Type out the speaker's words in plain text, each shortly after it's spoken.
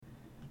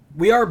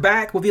We are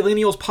back with the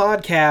Millennials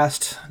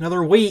Podcast.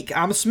 Another week.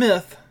 I'm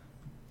Smith.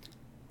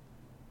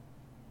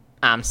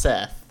 I'm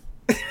Seth.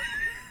 That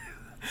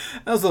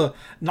was a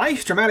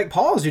nice dramatic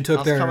pause you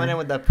took there. I was coming in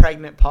with the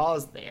pregnant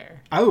pause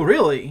there. Oh,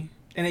 really?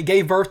 And it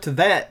gave birth to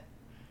that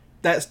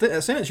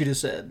sentence you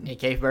just said. It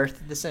gave birth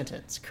to the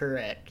sentence,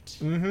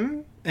 correct.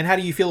 Mm-hmm. And how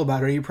do you feel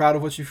about it? Are you proud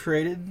of what you've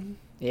created?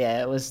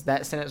 Yeah,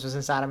 that sentence was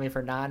inside of me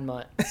for 9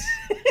 months.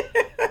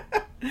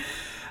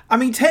 I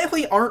mean,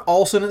 technically, aren't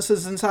all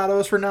sentences inside of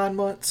us for 9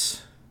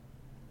 months?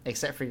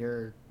 Except for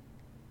your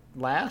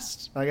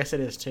last? I guess it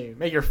is too.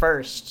 Maybe your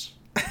first.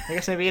 I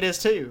guess maybe it is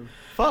too.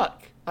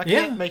 Fuck. I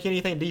can't make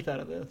anything deep out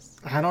of this.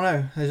 I don't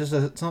know. It's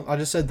just I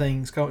just said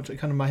things come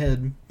to my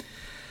head.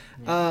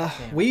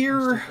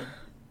 We're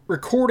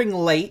recording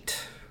late.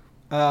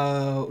 We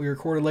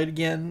recorded late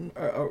again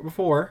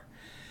before.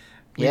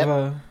 We've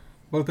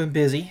both been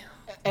busy.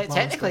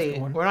 Technically,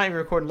 we're not even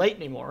recording late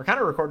anymore. We're kind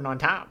of recording on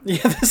time.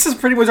 Yeah, this is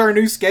pretty much our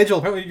new schedule.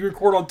 Apparently, you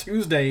record on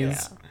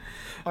Tuesdays. Yeah.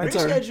 Our new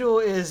schedule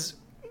is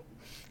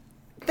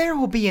there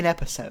will be an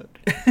episode.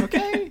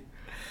 Okay?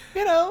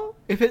 You know,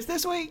 if it's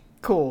this week,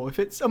 cool. If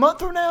it's a month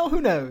from now, who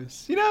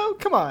knows? You know,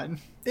 come on.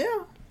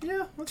 Yeah,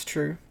 that's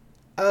true.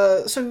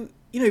 So,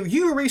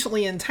 you were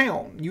recently in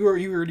town.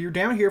 You're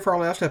down here for our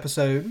last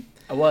episode.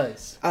 I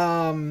was.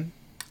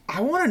 I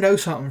want to know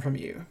something from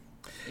you.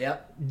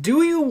 Yep.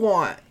 Do you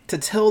want to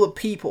tell the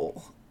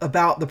people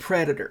about The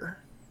Predator?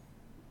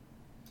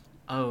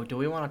 Oh, do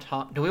we want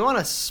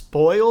to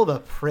spoil The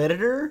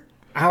Predator?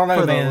 I don't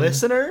know, for man. The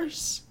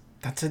listeners?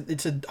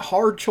 It's a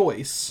hard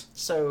choice.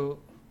 So,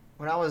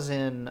 when I was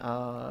in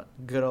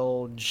good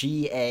old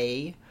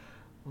GA,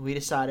 we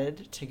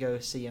decided to go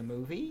see a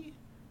movie.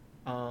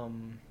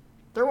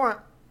 There weren't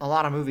a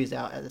lot of movies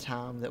out at the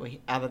time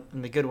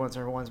and the good ones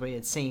are ones we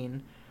had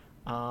seen.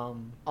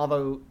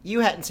 Although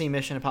you hadn't seen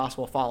Mission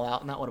Impossible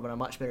Fallout, and that would have been a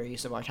much better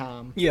use of our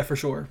time. Yeah, for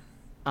sure.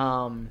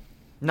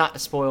 Not to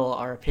spoil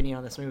our opinion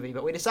on this movie,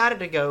 but we decided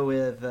to go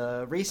with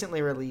the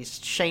recently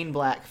released Shane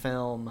Black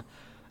film,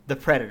 The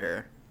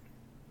Predator.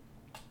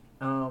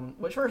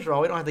 Which, first of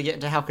all, we don't have to get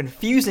into how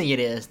confusing it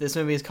is. This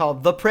movie is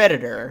called The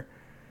Predator,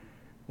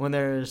 when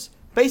there's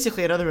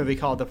basically another movie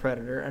called The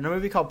Predator, and a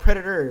movie called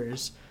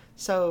Predators,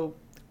 so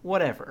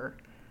whatever.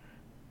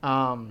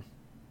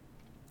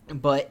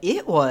 But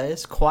it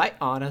was, quite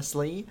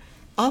honestly,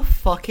 a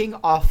fucking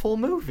awful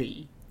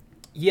movie.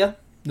 Yeah,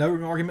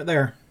 no argument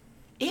there.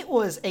 It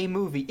was a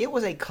movie. It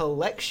was a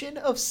collection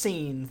of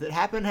scenes that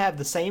happened to have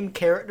the same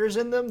characters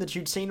in them that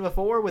you'd seen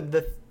before with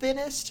the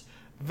thinnest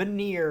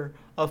veneer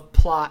of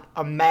plot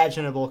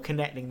imaginable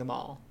connecting them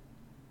all.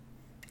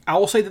 I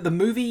will say that the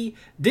movie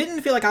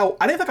didn't feel like I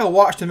didn't feel like I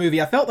watched the movie.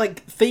 I felt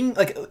like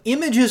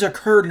images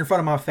occurred in front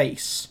of my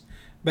face,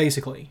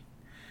 basically.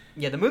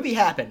 Yeah, the movie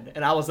happened,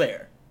 and I was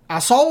there. I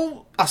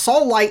saw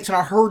lights and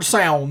I heard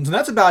sounds, and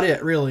that's about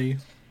it, really.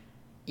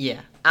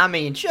 Yeah, I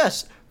mean,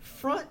 just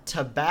front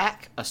to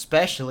back,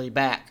 especially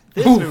back,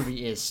 this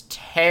movie is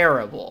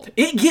terrible.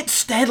 It gets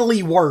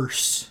steadily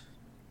worse.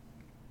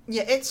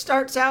 Yeah, it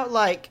starts out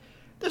like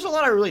there's a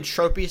lot of really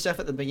tropey stuff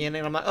at the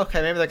beginning. I'm like,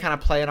 okay, maybe they're kind of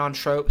playing on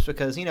tropes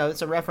because,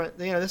 it's a reference,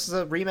 this is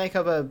a remake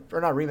of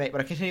or not a remake, but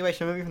a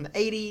continuation of a movie from the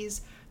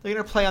 80s. They're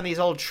going to play on these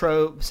old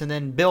tropes and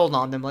then build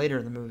on them later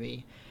in the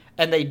movie.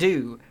 And they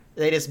do.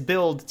 They just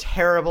build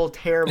terrible,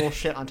 terrible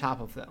shit on top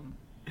of them.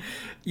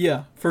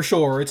 Yeah, for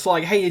sure. It's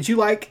like, hey, did you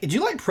like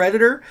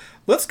Predator?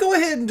 Let's go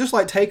ahead and just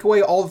take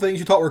away all the things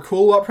you thought were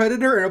cool about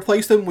Predator and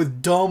replace them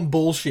with dumb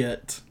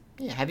bullshit.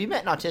 Yeah, have you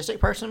met an autistic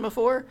person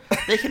before?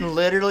 They can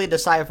literally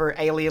decipher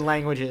alien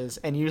languages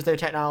and use their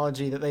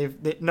technology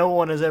that no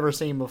one has ever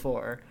seen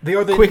before. They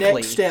are the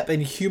next step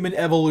in human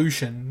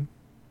evolution.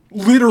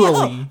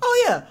 Literally.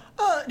 Yeah.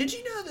 Did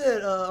you know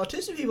that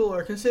autistic people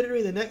are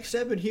considering the next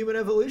step in human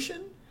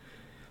evolution?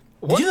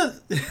 What?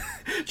 Did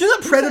you know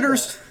that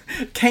predators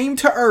came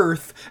to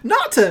Earth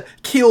not to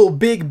kill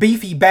big,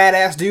 beefy,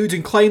 badass dudes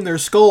and claim their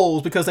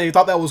skulls because they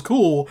thought that was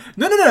cool?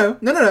 No.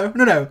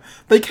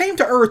 They came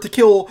to Earth to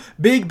kill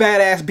big,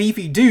 badass,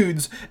 beefy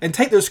dudes and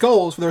take their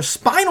skulls for their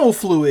spinal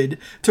fluid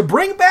to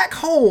bring back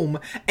home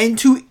and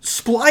to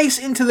splice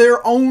into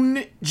their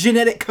own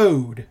genetic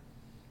code.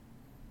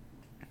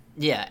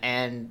 Yeah,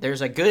 and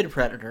there's a good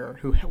predator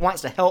who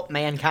wants to help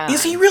mankind.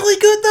 Is he really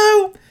good,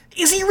 though?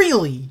 Is he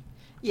really?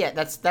 Yeah,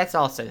 that's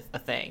also a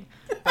thing.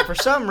 But for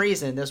some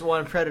reason, this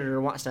one predator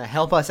wants to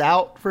help us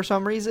out for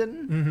some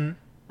reason.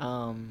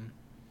 Mm-hmm.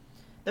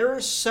 There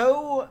are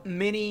so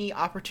many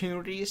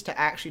opportunities to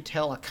actually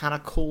tell a kind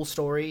of cool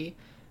story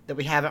that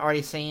we haven't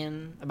already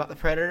seen about the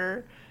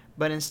Predator,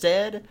 but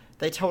instead,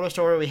 they told a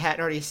story we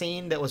hadn't already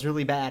seen that was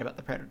really bad about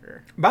the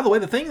Predator. By the way,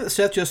 the thing that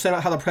Seth just said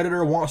about how the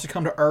Predator wants to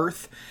come to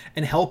Earth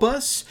and help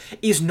us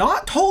is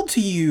not told to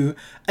you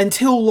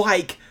until,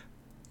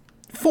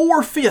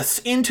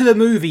 4/5 into the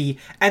movie,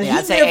 and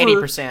I'd say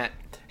 80%.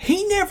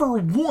 He never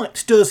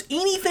once does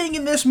anything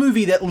in this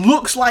movie that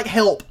looks like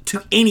help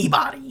to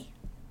anybody.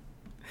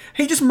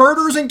 He just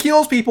murders and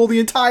kills people the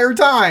entire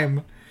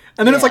time.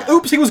 And then it's like,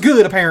 oops, he was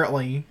good,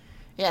 apparently.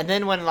 Yeah, and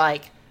then when,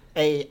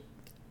 a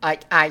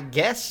I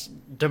guess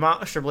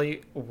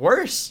demonstrably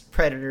worse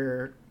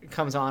predator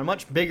comes on,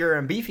 much bigger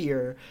and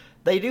beefier.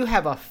 They do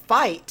have a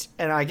fight,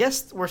 and I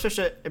guess we're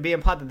supposed to be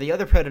implied that the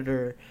other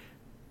predator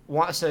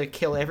wants to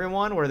kill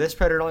everyone, where this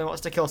predator only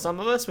wants to kill some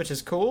of us, which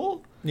is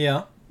cool.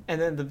 Yeah. And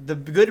then the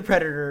good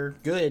predator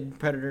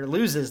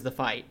loses the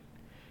fight,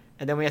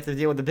 and then we have to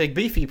deal with the big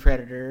beefy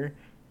predator,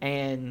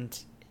 and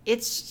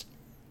it's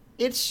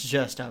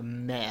just a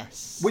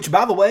mess. Which,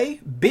 by the way,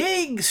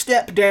 big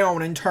step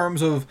down in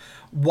terms of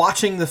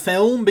watching the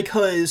film,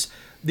 because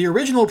the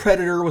original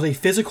Predator was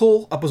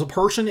a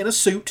person in a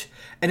suit,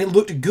 and it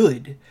looked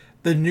good.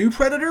 The new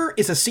Predator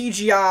is a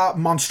CGI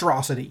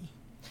monstrosity.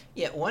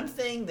 Yeah, one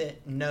thing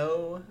that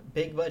no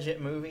big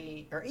budget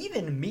movie, or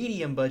even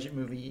medium budget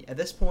movie at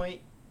this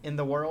point in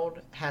the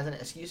world has an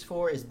excuse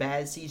for is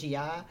bad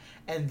CGI,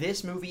 and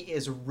this movie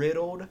is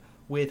riddled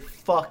with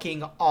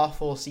fucking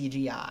awful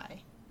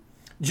CGI.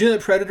 Do you know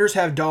that predators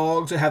have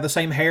dogs that have the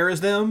same hair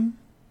as them?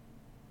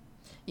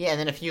 Yeah, and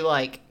then if you,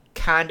 like,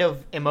 kind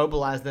of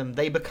immobilize them,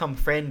 they become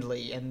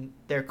friendly, and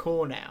they're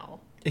cool now.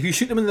 If you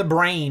shoot them in the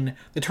brain,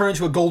 they turn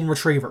into a golden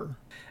retriever.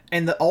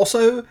 And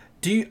also,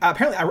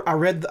 apparently I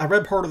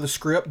read part of the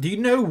script. Do you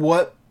know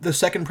what the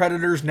second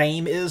Predator's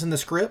name is in the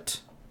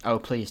script? Oh,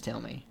 please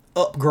tell me.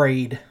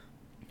 Upgrade.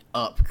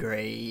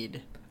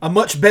 Upgrade. A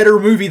much better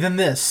movie than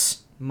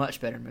this.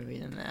 Much better movie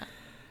than that.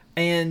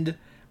 And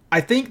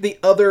I think the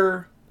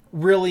other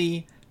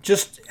really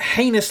just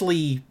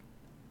heinously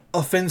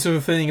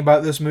offensive thing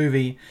about this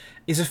movie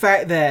is the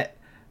fact that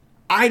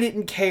I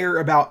didn't care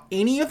about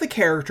any of the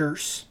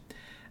characters,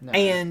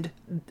 and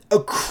a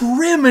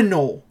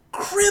criminal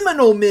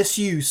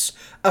misuse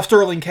of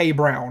Sterling K.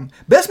 Brown.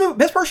 Best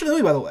person in the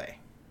movie, by the way.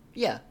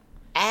 Yeah,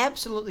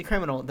 absolutely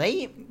criminal.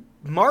 They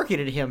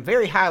marketed him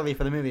very highly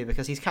for the movie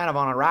because he's kind of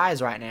on a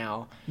rise right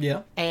now.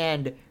 Yeah.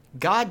 And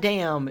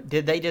goddamn,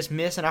 did they just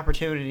miss an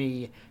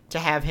opportunity to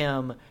have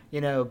him,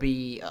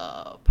 be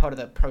part of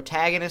the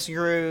protagonist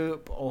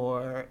group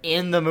or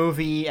in the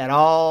movie at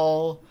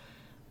all.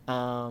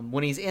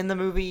 When he's in the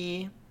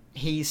movie,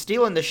 he's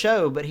stealing the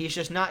show, but he's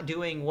just not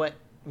doing what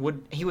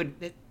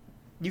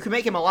you could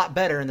make him a lot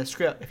better in the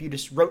script if you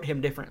just wrote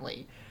him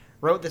differently.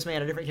 Wrote this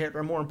man a different character,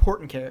 a more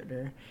important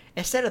character,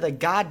 instead of the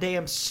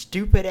goddamn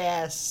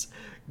stupid-ass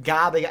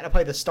guy they got to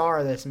play the star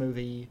of this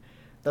movie,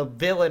 the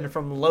villain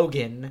from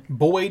Logan.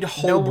 Boyd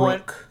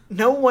Holbrook.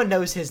 No one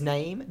knows his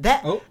name.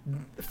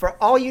 For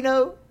all you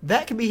know,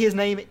 that could be his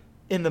name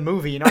in the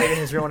movie, not even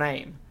his real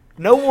name.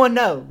 No one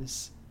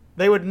knows.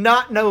 They would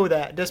not know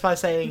that just by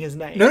saying his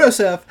name. No,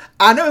 Seth.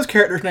 I know his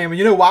character's name, and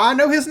you know why I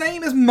know his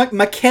name is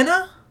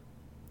McKenna?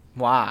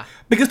 Why?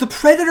 Because the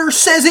Predator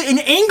says it in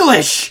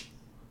English!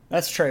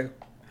 That's true.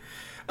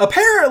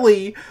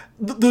 Apparently,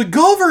 the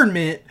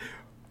government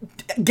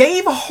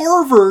gave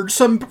Harvard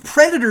some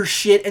Predator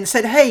shit and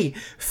said, hey,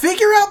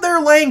 figure out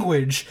their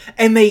language.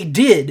 And they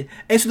did.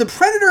 And so the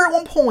Predator at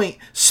one point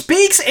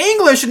speaks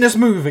English in this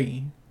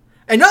movie.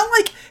 And not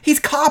like he's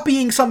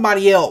copying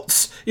somebody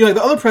else, like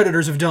the other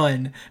Predators have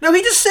done. No,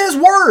 he just says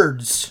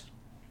words.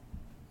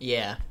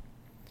 Yeah.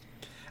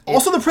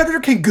 Also, the Predator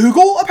can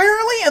Google,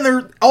 apparently,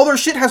 and all their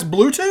shit has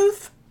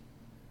Bluetooth.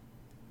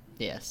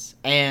 Yes.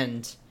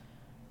 And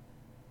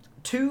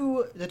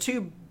the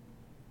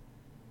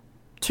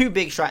two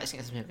big strikes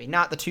against this movie.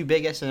 Not the two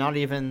biggest, and not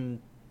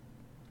even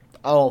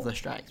all of the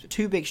strikes, but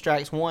two big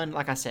strikes. One,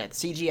 like I said,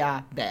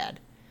 CGI, bad.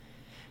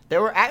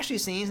 There were actually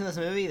scenes in this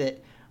movie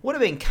that would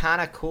have been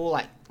kind of cool.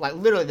 Like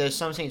literally, there's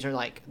some scenes where,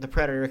 like, the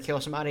Predator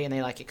kills somebody and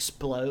they, like,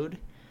 explode.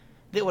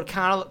 That would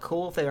kind of look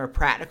cool if they were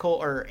practical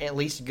or at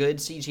least good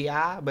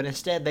CGI, but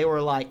instead they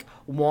were, like,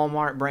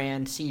 Walmart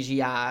brand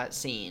CGI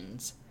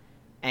scenes.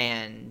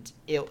 And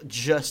it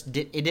just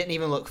it didn't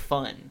even look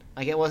fun.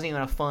 Like, it wasn't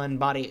even a fun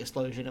body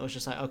explosion. It was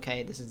just like,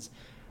 okay, this is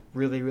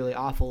really, really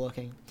awful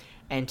looking.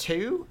 And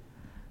two,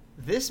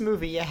 this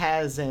movie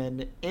has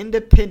an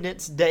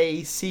Independence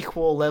Day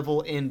sequel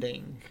level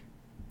ending.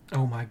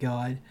 Oh my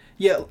god.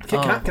 Yeah, can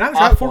I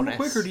try it for real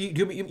quick, or do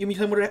you me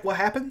tell me what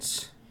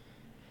happens?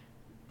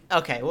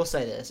 Okay, we'll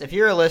say this. If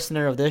you're a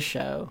listener of this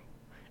show,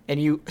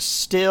 and you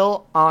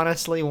still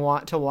honestly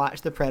want to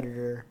watch The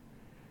Predator,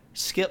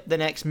 skip the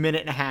next minute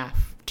and a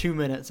half, 2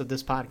 minutes of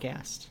this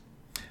podcast.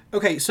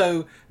 Okay,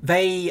 so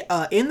they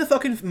end the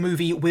fucking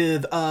movie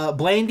with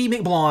Blandy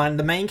McBlonde,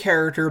 the main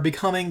character,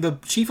 becoming the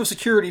chief of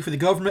security for the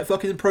government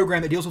fucking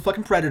program that deals with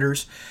fucking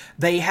predators.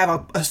 They have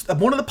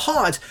one of the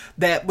pods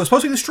that was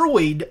supposed to be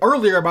destroyed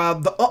earlier by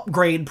the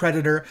upgrade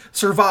predator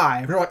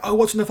survived. They're like, oh,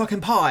 what's in the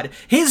fucking pod?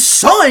 His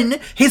son,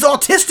 his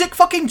autistic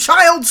fucking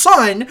child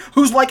son,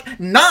 who's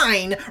like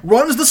 9,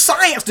 runs the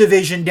science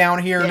division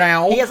down here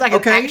now. He has like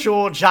an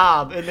actual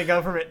job in the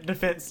government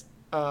defense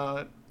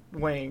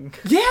wing.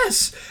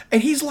 Yes,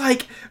 and he's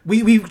like,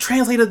 we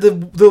translated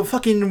the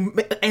fucking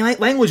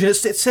language, and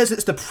it says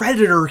it's the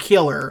Predator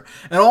killer,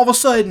 and all of a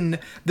sudden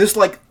this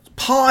like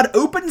pod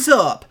opens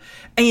up,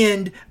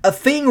 and a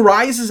thing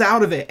rises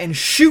out of it and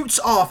shoots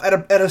off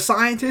at a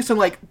scientist and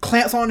like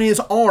clamps on his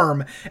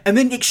arm, and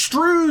then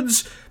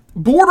extrudes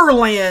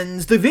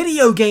Borderlands, the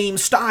video game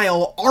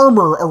style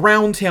armor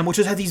around him, which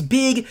has these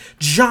big,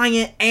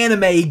 giant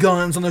anime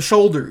guns on the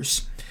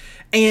shoulders.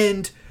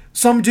 And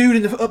some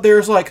dude up there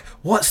is like,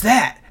 "What's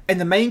that?" And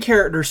the main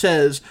character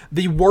says,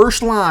 the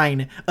worst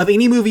line of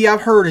any movie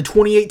I've heard in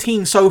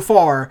 2018 so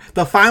far,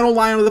 the final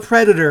line of The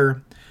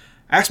Predator,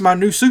 "That's my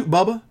new suit,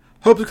 Bubba.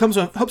 Hopes it comes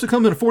in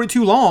a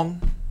 42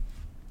 long."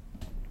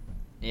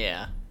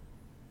 Yeah.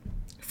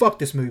 Fuck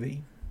this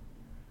movie.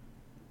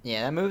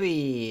 Yeah, that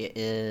movie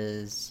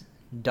is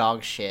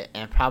dog shit,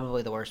 and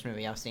probably the worst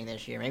movie I've seen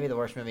this year. Maybe the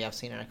worst movie I've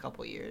seen in a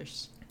couple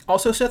years.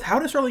 Also, Seth, how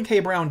does Sterling K.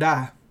 Brown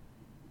die?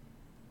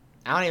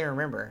 I don't even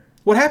remember.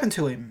 What happened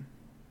to him?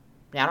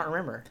 Yeah, I don't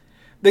remember.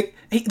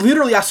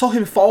 Literally, I saw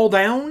him fall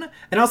down,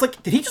 and I was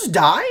like, did he just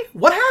die?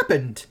 What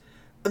happened?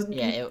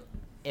 Yeah,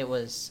 it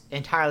was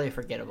entirely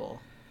forgettable.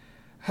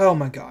 Oh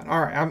my god.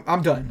 Alright,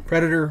 I'm done.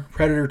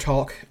 Predator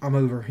talk. I'm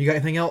over. You got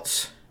anything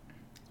else?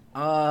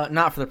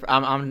 Not for the...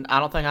 I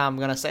don't think I'm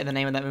gonna say the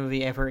name of that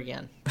movie ever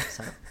again.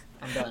 So,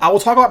 I'm done. I will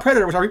talk about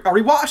Predator, which I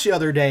rewatched the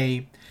other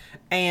day,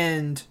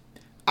 and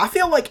I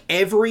feel like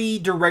every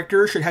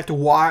director should have to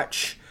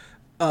watch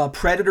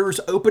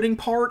Predator's opening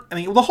part. I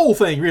mean, the whole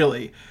thing,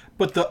 really.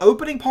 But the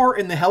opening part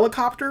in the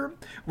helicopter,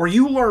 where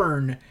you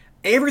learn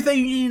everything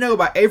you need to know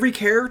about every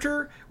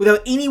character without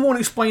anyone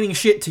explaining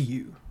shit to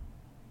you.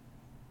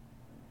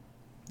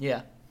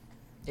 Yeah.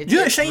 Do you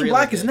know that Shane really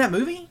Black good. is in that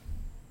movie?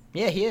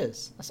 Yeah, he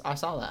is. I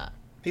saw that.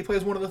 He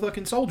plays one of the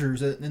fucking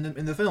soldiers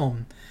in the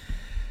film.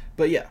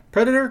 But yeah,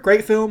 Predator,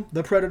 great film.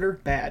 The Predator,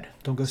 bad.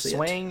 Don't go see it.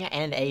 Swing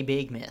and a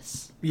big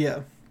miss.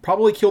 Yeah.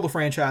 Probably kill the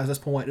franchise at this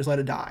point. Just let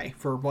it die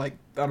for, like,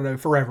 I don't know,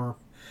 forever.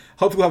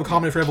 Hopefully we'll have a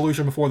Comedy for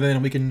Evolution before then,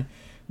 and we can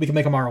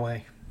make them our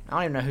way. I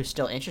don't even know who's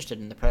still interested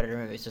in the Predator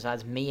movies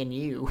besides me and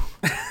you.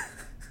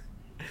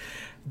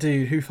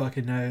 Dude, who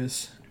fucking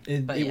knows?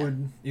 It'd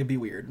be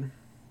weird.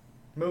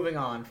 Moving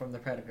on from the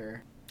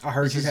Predator. I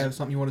heard you have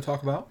something you want to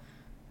talk about.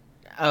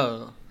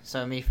 Oh,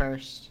 so me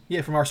first?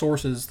 Yeah, from our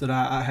sources that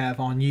I have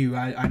on you,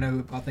 I know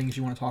about things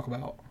you want to talk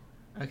about.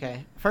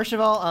 Okay. First of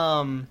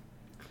all,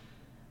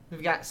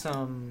 we've got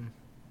some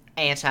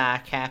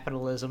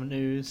anti-capitalism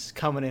news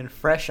coming in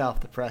fresh off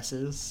the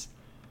presses.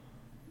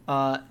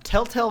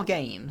 Telltale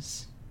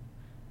Games,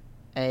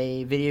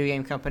 a video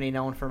game company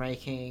known for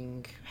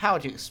making, how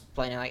would you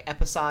explain it, like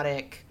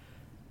episodic,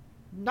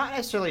 not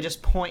necessarily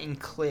just point and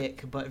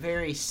click, but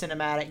very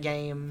cinematic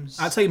games.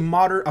 I'd say a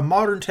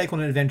modern take on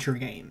adventure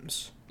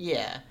games.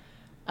 Yeah.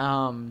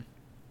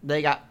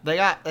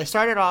 They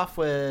started off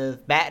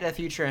with Back to the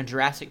Future and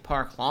Jurassic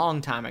Park long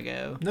time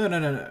ago. No,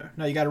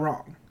 you got it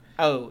wrong.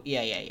 Oh,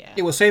 yeah.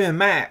 It was Sam and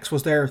Max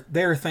was their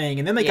thing,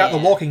 and then they got The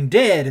Walking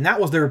Dead, and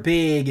that was their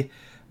big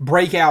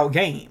breakout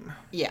game.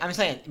 Yeah, I'm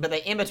saying, but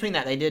in between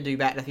that, they did do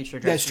Back to the Future.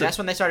 That's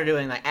when they started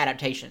doing like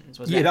adaptations.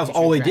 That was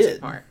all they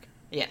did. Park.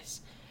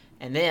 Yes,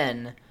 and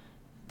then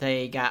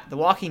they got The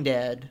Walking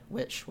Dead,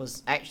 which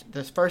was actually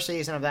the first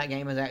season of that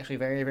game was actually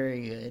very,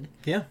 very good.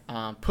 Yeah.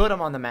 Put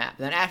them on the map.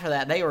 Then after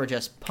that, they were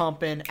just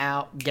pumping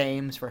out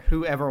games for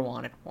whoever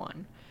wanted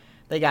one.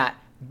 They got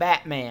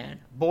Batman,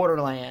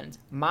 Borderlands,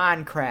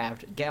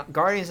 Minecraft,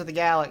 Guardians of the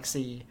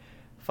Galaxy,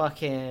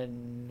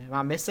 fucking... Am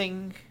I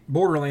missing?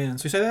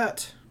 Borderlands. You say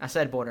that? I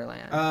said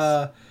Borderlands.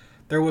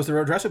 There was the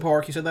Jurassic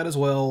Park. You said that as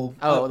well.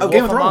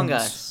 Game of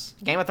Thrones.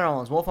 Game of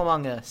Thrones. Wolf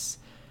Among Us.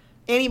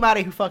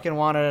 Anybody who fucking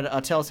wanted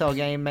a Telltale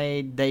game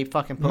made, they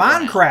fucking put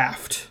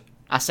Minecraft.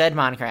 I said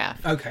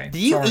Minecraft. Okay. Do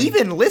you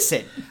even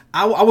listen?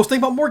 I was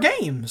thinking about more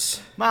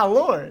games. My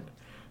lord.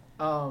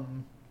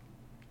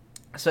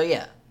 So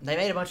yeah, they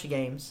made a bunch of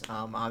games.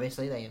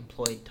 Obviously, they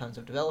employed tons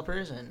of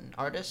developers and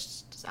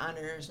artists,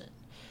 designers, and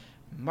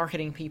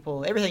marketing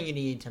people. Everything you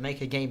need to make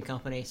a game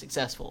company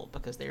successful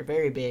because they're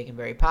very big and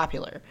very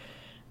popular.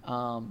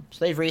 So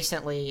they've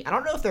recently, I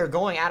don't know if they're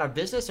going out of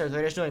business or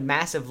they're just doing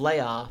massive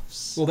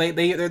layoffs. Well,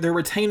 they're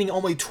retaining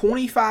only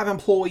 25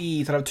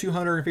 employees out of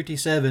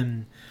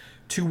 257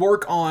 to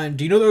work on.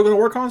 Do you know what they're going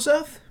to work on,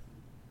 Seth?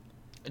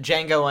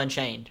 Django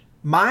Unchained.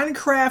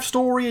 Minecraft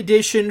Story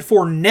Edition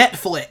for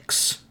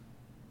Netflix.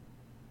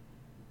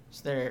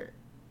 So they're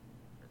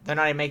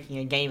not even making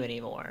a game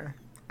anymore.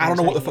 I don't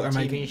know what the fuck they're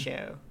making. making. TV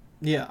show.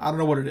 Yeah, I don't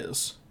know what it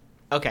is.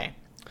 Okay,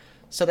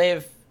 so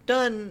they've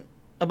done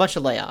a bunch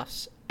of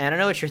layoffs. And I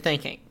know what you're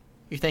thinking.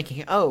 You're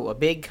thinking, oh, a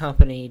big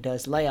company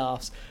does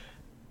layoffs.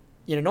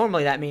 You know,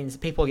 normally that means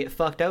people get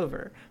fucked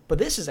over. But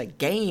this is a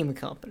game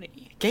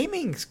company.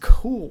 Gaming's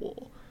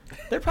cool.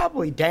 They're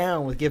probably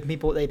down with giving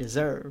people what they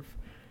deserve.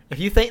 If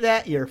you think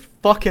that, you're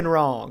fucking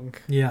wrong.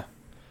 Yeah.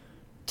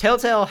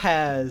 Telltale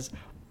has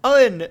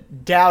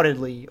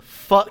undoubtedly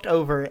fucked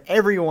over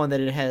everyone that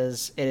it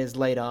has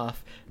laid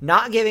off,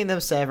 not giving them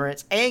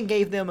severance, and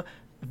gave them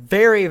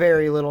very,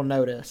 very little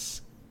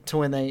notice to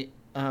when they...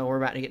 we're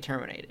about to get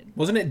terminated.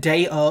 Wasn't it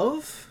day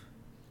of?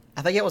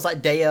 I think it was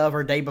like day of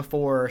or day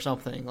before or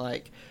something.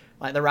 Like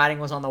the writing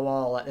was on the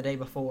wall like the day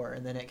before,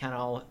 and then it kind of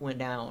all went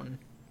down.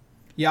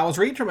 Yeah, I was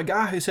reading from a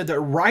guy who said that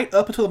right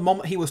up until the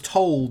moment he was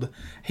told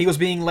he was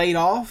being laid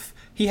off,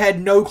 he had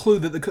no clue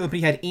that the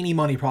company had any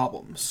money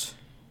problems.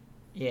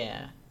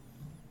 Yeah.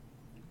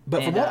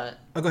 But and, from what?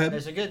 Oh, go ahead.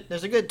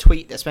 There's a good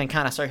tweet that's been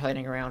kind of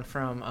circulating around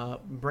from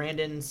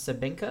Brandon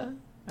Sabinka,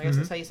 I guess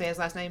that's how you say his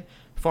last name,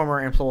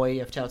 former employee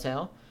of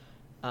Telltale,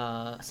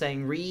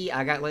 saying,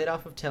 I got laid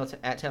off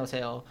at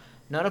Telltale.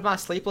 None of my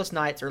sleepless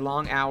nights or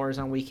long hours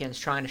on weekends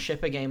trying to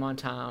ship a game on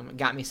time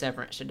got me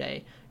severance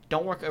today.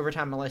 Don't work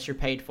overtime unless you're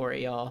paid for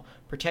it, y'all.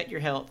 Protect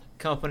your health.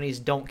 Companies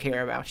don't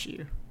care about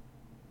you.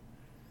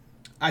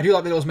 I do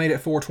like that it was made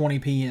at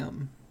 4:20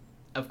 p.m.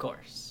 Of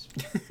course.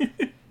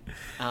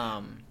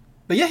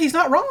 But yeah, he's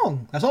not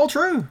wrong. That's all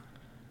true.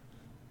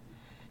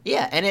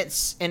 Yeah, and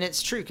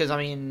it's true because I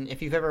mean,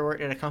 if you've ever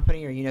worked at a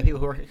company or you know people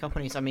who work at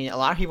companies, I mean, a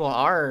lot of people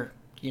are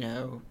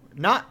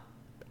not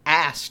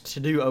asked to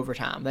do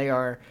overtime. They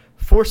are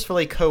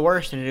forcefully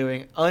coerced into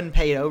doing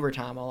unpaid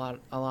overtime a lot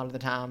of the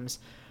times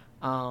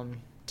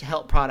to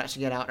help products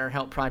get out or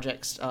help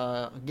projects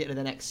get to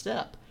the next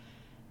step,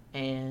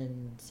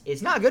 and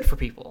it's not good for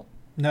people.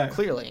 No,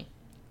 clearly.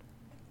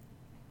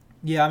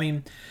 Yeah, I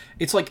mean,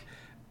 it's like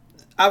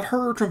I've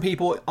heard from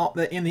people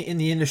in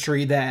the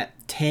industry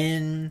that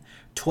 10,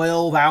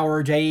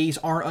 12-hour days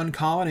aren't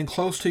uncommon, and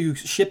close to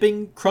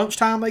shipping crunch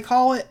time, they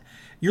call it.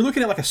 You're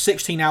looking at like a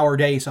 16-hour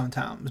day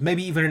sometimes,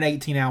 maybe even an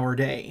 18-hour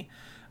day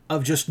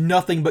of just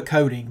nothing but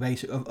coding,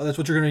 basically. That's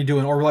what you're going to be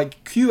doing. Or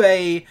like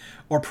QA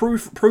or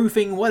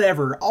proofing,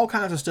 whatever, all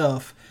kinds of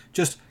stuff.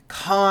 Just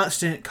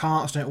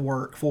constant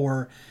work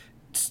for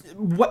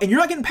what, and you're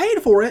not getting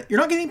paid for it. You're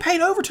not getting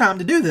paid overtime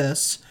to do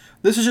this.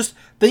 This is just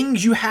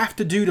things you have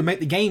to do to make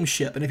the game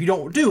ship. And if you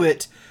don't do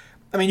it,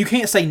 I mean, you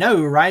can't say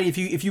no, right?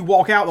 If you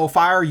walk out, they'll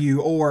fire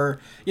you, or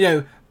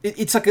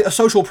it's like a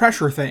social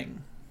pressure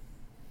thing.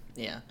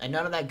 Yeah, and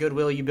none of that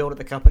goodwill you build at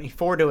the company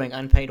for doing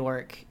unpaid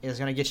work is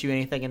going to get you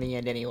anything in the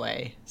end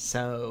anyway.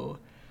 So,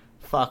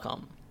 fuck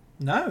them.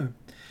 No,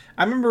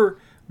 I remember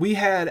we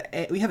have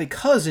a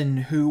cousin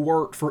who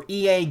worked for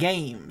EA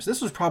Games.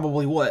 This was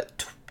probably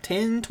what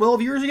 10,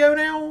 12 years ago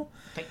now.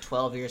 I think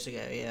 12 years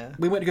ago. Yeah.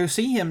 We went to go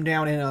see him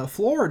down in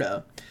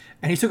Florida,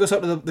 and he took us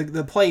up to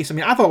the place. I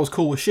mean, I thought it was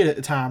cool as shit at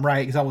the time,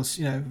 right? Because I was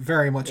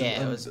very much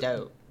it was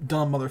dope,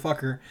 dumb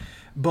motherfucker,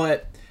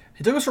 but.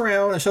 He took us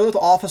around and showed us the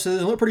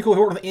offices. It looked pretty cool. He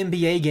worked on the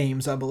NBA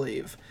games, I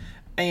believe.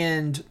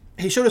 And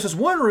he showed us this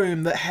one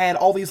room that had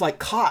all these like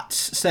cots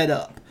set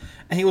up.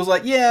 And he was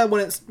like, "Yeah,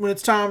 when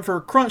it's time for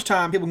crunch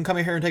time, people can come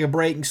in here and take a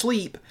break and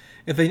sleep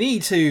if they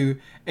need to,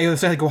 and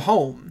they go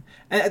home."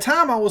 And at the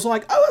time, I was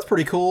like, "Oh, that's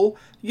pretty cool.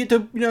 You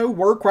get to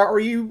work right where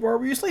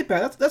you sleep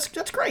at.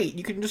 That's great.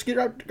 You can just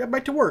get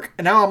back to work."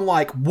 And now I'm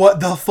like,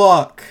 "What the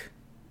fuck?"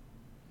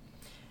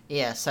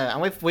 Yeah, so and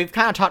we've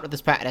kind of talked about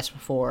this practice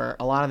before.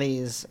 A lot of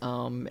these,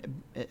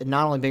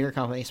 not only bigger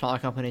companies, smaller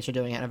companies are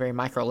doing it at a very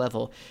micro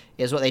level.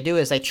 Is what they do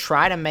is they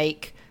try to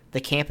make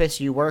the campus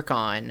you work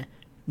on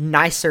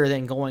nicer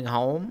than going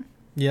home.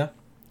 Yeah.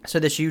 So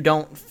that you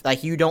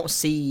don't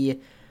see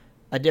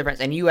a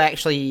difference, and you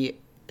actually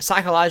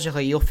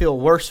psychologically you'll feel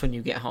worse when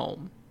you get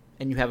home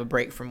and you have a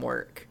break from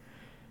work.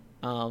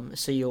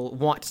 So you'll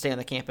want to stay on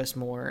the campus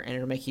more, and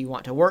it'll make you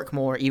want to work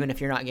more, even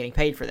if you're not getting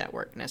paid for that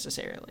work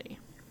necessarily.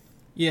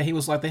 Yeah, he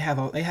was like they have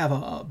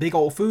a big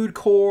old food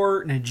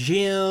court and a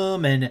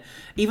gym and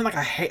even like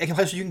a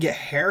place where you can get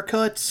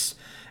haircuts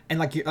and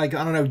like I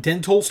don't know,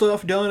 dental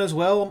stuff done as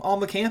well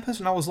on the campus.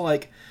 And I was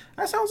like,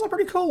 that sounds like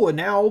pretty cool. And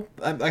now,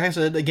 like I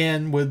said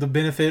again, with the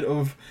benefit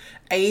of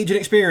age and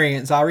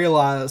experience, I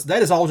realized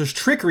that is all just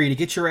trickery to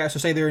get your ass to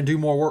stay there and do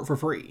more work for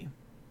free.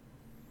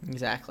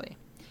 Exactly.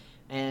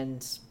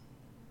 And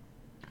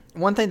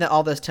one thing that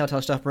all this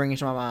Telltale stuff brings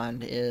to my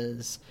mind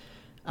is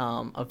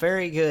a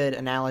very good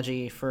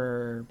analogy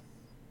for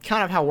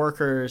kind of how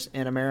workers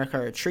in America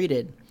are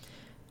treated.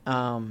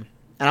 And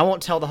I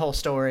won't tell the whole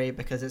story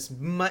because it's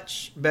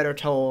much better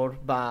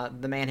told by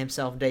the man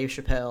himself, Dave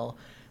Chappelle.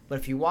 But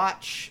if you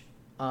watch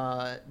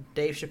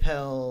Dave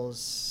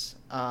Chappelle's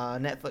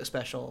Netflix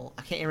special,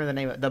 I can't remember the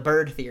name of it, The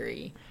Bird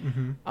Theory.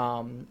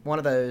 Mm-hmm. One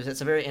of those,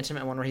 it's a very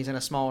intimate one where he's in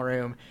a small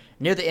room.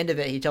 Near the end of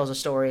it, he tells a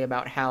story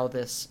about how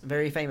this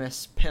very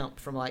famous pimp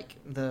from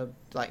the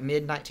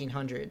mid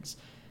 1900s,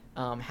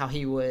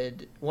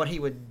 what he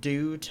would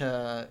do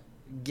to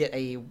get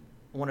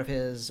one of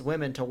his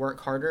women to work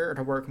harder or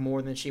to work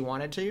more than she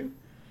wanted to.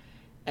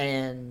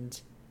 And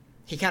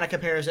he kind of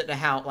compares it to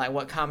how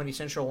what Comedy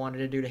Central wanted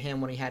to do to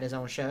him when he had his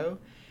own show.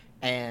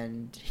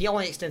 And he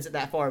only extends it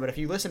that far, but if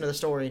you listen to the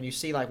story and you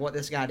see what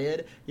this guy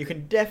did, you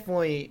can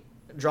definitely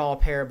draw a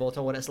parable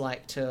to what it's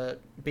like to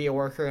be a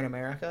worker in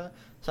America.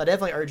 So I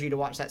definitely urge you to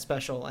watch that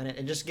special, and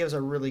it just gives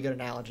a really good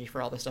analogy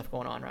for all this stuff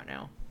going on right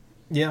now.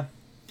 Yeah.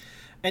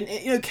 And,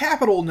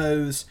 Capital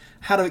knows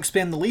how to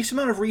expend the least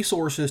amount of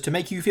resources to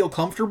make you feel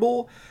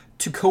comfortable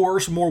to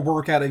coerce more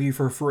work out of you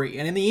for free.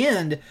 And in the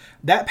end,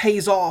 that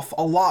pays off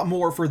a lot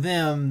more for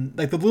them.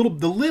 Like, the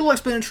little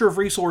expenditure of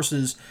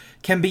resources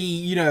can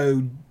be,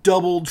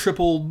 doubled,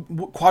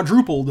 tripled,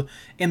 quadrupled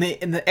in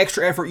the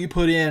extra effort you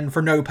put in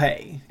for no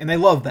pay. And they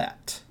love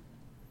that.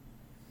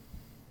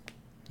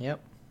 Yep.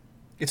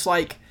 It's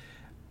like,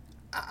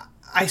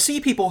 I see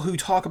people who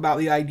talk about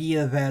the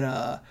idea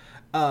that,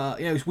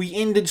 we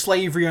ended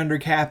slavery under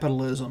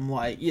capitalism.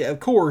 Like, yeah, of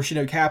course,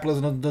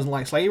 capitalism doesn't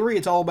like slavery.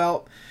 It's all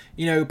about,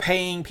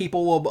 paying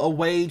people a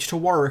wage to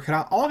work. And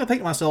all I can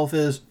think to myself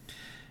is,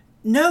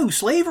 no,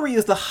 slavery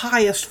is the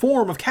highest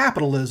form of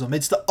capitalism.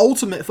 It's the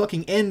ultimate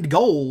fucking end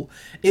goal,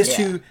 is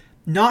to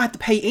not have to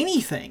pay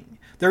anything.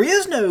 There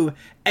is no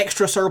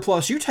extra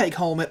surplus you take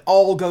home. It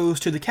all goes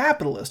to the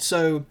capitalist.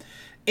 So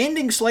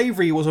ending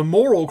slavery was a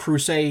moral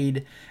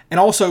crusade, and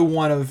also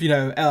one of,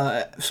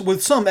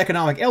 with some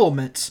economic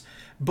elements,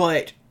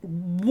 but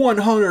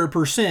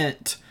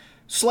 100%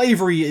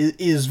 slavery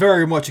is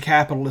very much a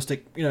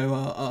capitalistic,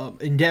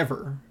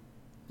 endeavor.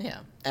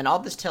 Yeah, and all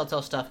this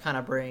Telltale stuff kind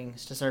of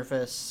brings to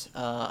surface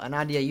an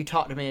idea you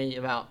talked to me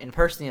about in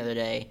person the other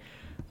day,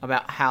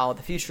 about how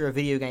the future of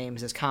video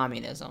games is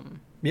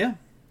communism. Yeah.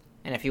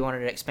 And if you wanted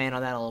to expand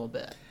on that a little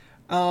bit.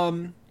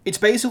 It's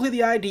basically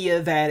the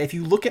idea that if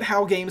you look at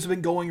how games have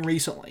been going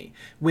recently,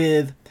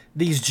 with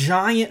these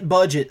giant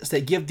budgets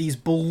that give these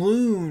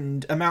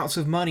ballooned amounts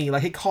of money,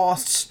 like it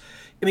costs...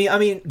 I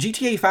mean,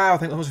 GTA 5, I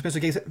think, the most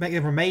expensive game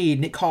ever made,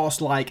 and it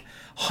cost like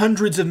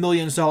hundreds of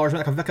millions of dollars,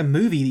 like a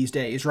movie these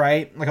days,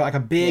 right? Like a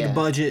big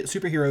budget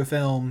superhero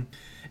film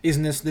is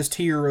in this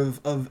tier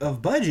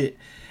of budget.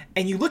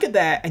 And you look at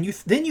that, and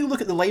then you look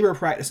at the labor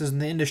practices in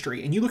the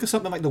industry, and you look at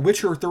something like The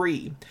Witcher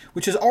 3,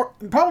 which is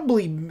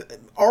probably,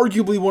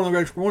 arguably one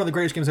of the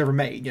greatest games ever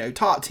made,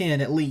 top 10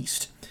 at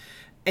least.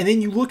 And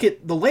then you look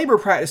at the labor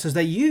practices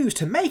they use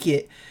to make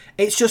it,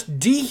 it's just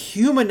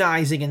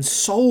dehumanizing and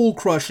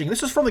soul-crushing.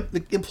 This is from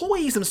the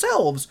employees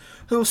themselves,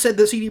 who have said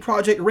that CD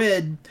Projekt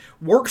Red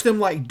works them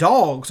like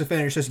dogs to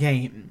finish this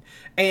game.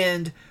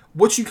 And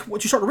what you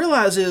start to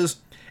realize is,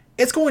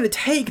 it's going to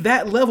take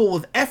that level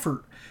of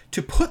effort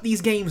to put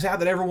these games out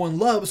that everyone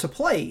loves to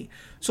play.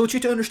 So what you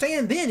have to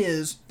understand then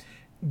is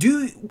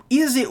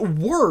it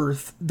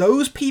worth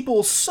those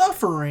people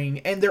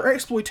suffering and their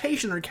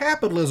exploitation or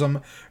capitalism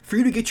for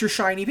you to get your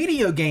shiny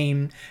video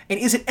game? And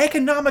is it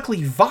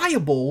economically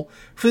viable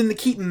for them to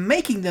keep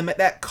making them at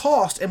that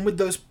cost and with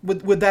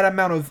that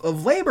amount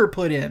of labor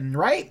put in,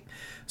 right?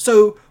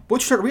 So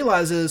what you start to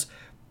realize is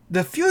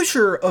the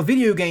future of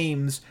video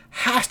games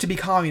has to be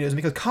communism,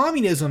 because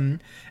communism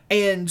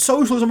and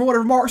socialism, or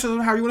whatever, Marxism,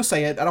 however you want to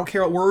say it, I don't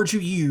care what words you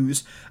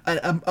use,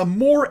 a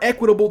more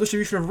equitable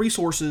distribution of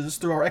resources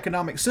through our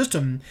economic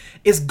system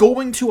is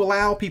going to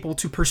allow people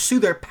to pursue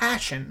their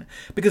passion,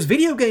 because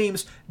video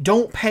games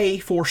don't pay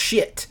for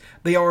shit.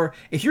 They are,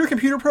 if you're a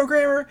computer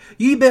programmer,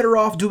 you'd be better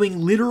off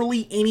doing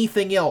literally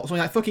anything else. I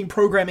mean, like fucking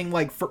programming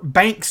like for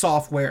bank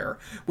software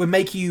would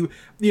make you,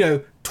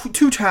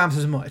 two times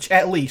as much,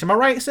 at least. Am I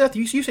right, Seth?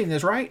 You've seen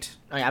this, right?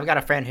 Oh, yeah, I've got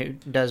a friend who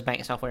does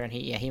bank software, and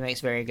he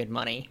makes very good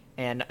money.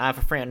 And I have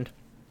a friend,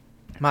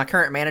 my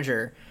current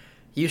manager,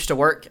 used to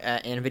work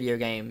in video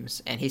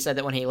games, and he said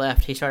that when he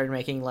left, he started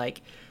making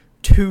like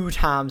 2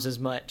 times as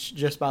much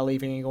just by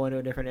leaving and going to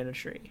a different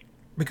industry.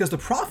 Because the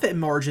profit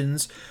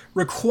margins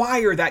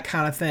require that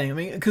kind of thing. I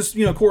mean, because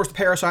of course, the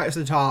parasites at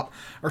the top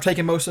are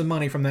taking most of the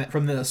money from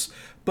this,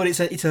 but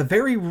it's a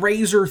very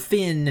razor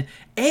thin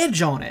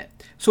edge on it.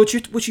 So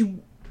what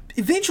you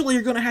eventually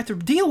are going to have to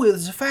deal with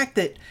is the fact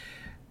that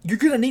you're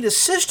going to need a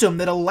system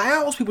that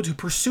allows people to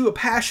pursue a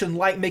passion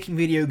like making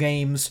video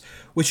games,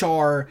 which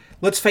are,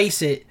 let's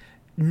face it,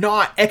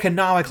 not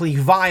economically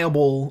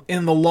viable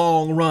in the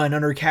long run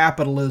under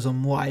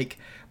capitalism. Like,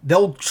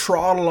 they'll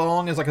trot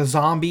along as like a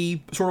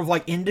zombie sort of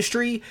like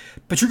industry,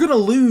 but you're going to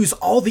lose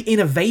all the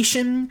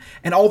innovation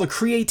and all the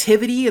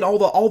creativity and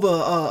all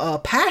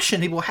the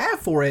passion people have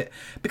for it,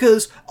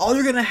 because all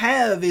you're going to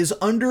have is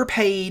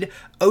underpaid,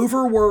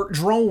 overworked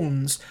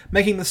drones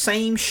making the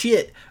same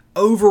shit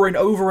over and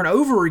over and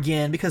over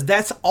again, because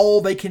that's all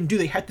they can do.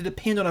 They have to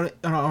depend on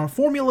a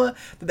formula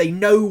that they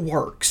know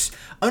works.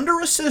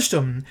 Under a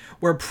system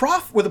where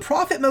the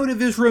profit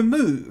motive is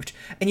removed,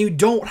 and you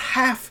don't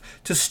have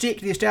to stick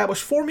to the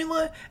established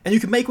formula, and you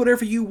can make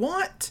whatever you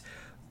want,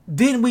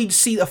 then we'd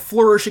see a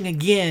flourishing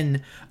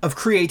again of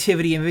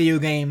creativity in video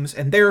games,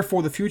 and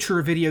therefore the future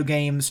of video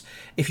games,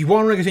 if you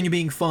want to continue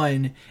being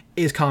fun,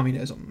 is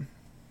communism.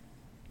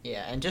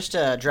 Yeah, and just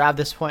to drive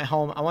this point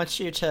home, I want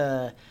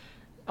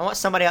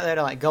somebody out there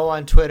to like go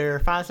on Twitter,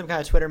 find some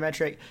kind of Twitter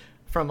metric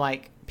from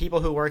like people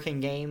who work in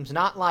games,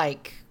 not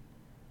like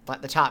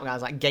the top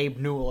guys like Gabe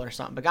Newell or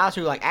something, but guys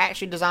who like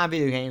actually design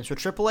video games for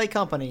AAA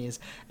companies,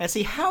 and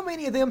see how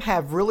many of them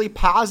have really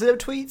positive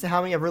tweets and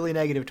how many have really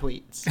negative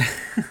tweets.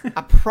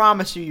 I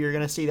promise you're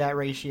going to see that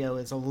ratio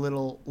is a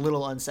little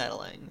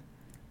unsettling.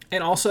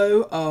 And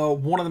also,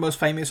 one of the most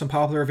famous and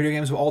popular video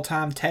games of all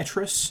time,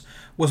 Tetris,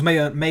 was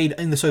made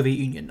in the Soviet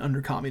Union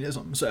under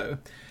communism. So,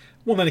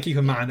 one thing to keep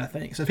in mind, I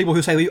think. So people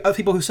who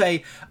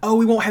say, oh,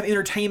 we won't have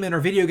entertainment or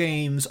video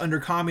games under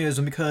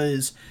communism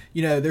because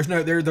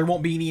there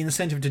won't be any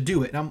incentive to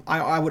do it. And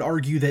I would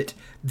argue that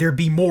there'd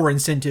be more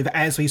incentive,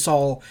 as we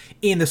saw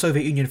in the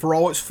Soviet Union, for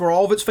all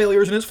of its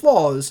failures and its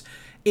flaws.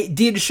 It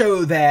did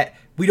show that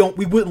we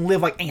wouldn't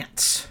live like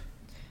ants.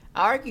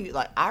 I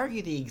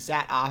argue the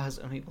exact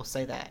opposite when people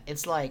say that.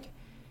 It's like,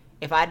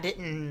 if I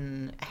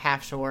didn't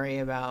have to worry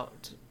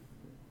about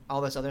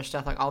all this other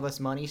stuff, like all this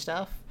money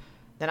stuff,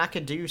 then I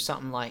could do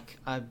something like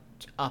a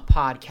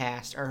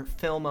podcast or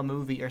film a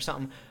movie or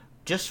something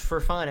just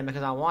for fun and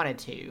because I wanted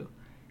to,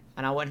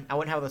 and I wouldn't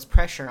have this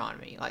pressure on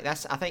me. Like I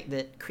think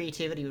that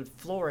creativity would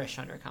flourish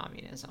under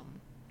communism.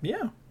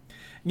 Yeah.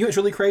 You know what's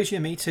really crazy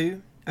to me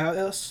too about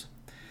this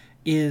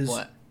is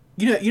What?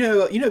 you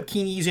know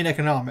Keynesian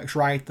economics,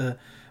 right? The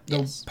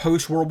Yes.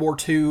 post World War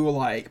II,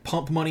 like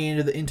pump money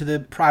into the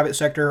private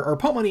sector or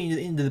pump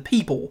money into the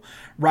people,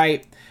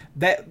 right?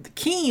 That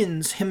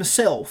Keynes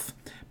himself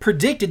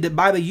predicted that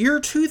by the year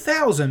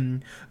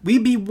 2000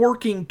 we'd be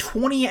working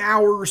 20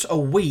 hours a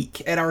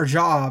week at our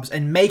jobs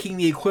and making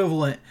the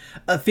equivalent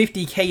of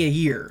 $50K a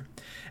year.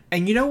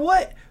 And you know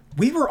what?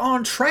 We were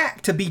on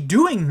track to be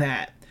doing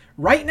that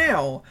right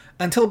now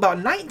until about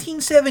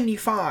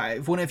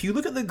 1975, when if you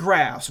look at the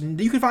graphs, and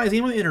you can find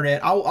these on the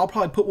internet, I'll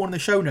probably put one in the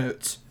show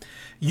notes,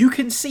 you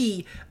can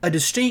see a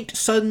distinct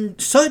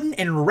sudden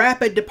and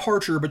rapid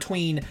departure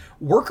between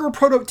worker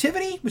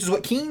productivity, which is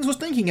what Keynes was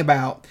thinking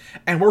about,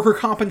 and worker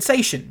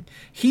compensation.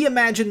 He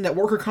imagined that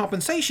worker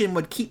compensation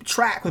would keep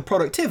track with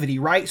productivity,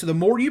 right? So the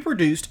more you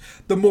produced,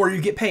 the more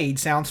you get paid.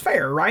 Sounds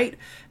fair, right?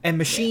 And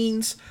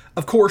machines,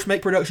 of course,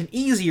 make production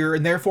easier,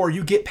 and therefore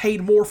you get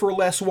paid more for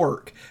less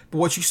work. But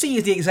what you see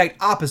is the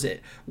exact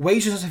opposite.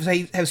 Wages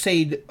have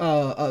stayed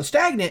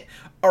stagnant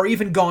or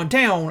even gone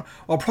down,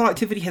 while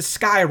productivity has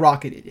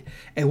skyrocketed.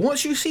 And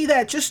once you see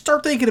that, just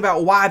start thinking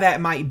about why that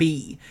might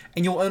be,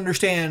 and you'll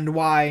understand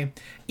why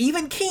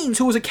even Keynes,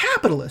 who was a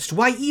capitalist,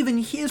 why even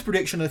his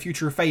prediction of the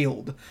future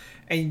failed.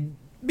 And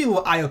be a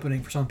little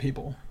eye-opening for some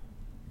people.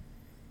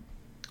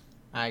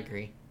 I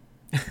agree.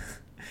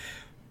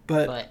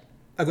 But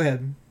oh, go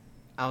ahead.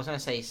 I was going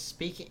to say,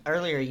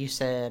 earlier you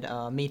said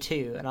Me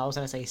Too, and I was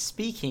going to say,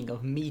 speaking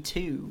of Me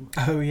Too,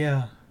 Oh,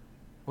 yeah.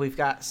 we've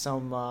got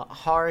some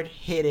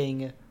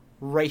hard-hitting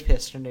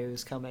rapist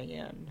news coming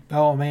in.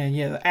 Oh, man,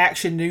 yeah. The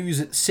Action News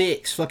at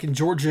 6, fucking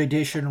Georgia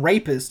edition,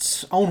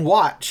 rapists on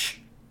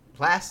watch.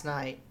 Last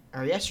night,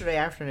 or yesterday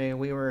afternoon,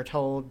 we were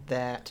told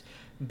that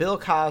Bill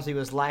Cosby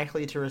was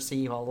likely to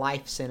receive a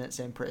life sentence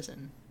in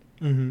prison.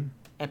 Mm-hmm.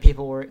 And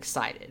people were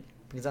excited,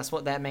 because that's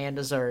what that man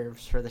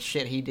deserves for the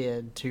shit he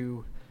did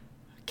to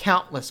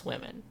countless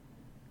women.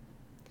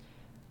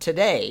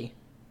 Today,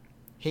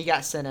 he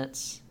got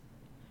sentenced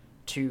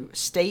to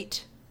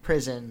state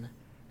prison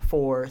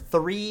for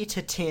 3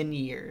 to 10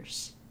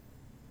 years.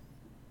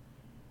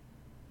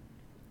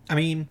 I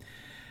mean,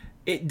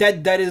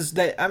 that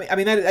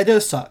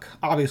does suck.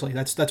 Obviously,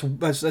 that's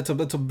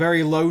a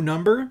very low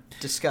number.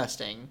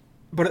 Disgusting.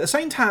 But at the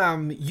same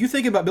time, you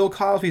think about Bill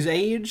Cosby's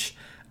age.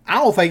 I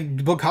don't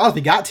think Bill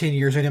Cosby got 10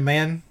 years in him,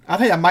 man. I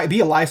think that might be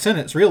a life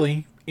sentence,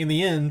 really, in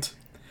the end.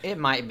 It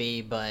might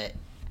be, but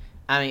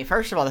I mean,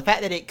 first of all, the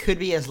fact that it could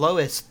be as low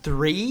as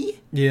 3?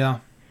 Yeah.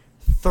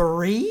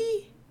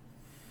 3?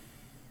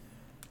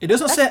 It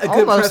doesn't That's set a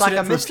good almost precedent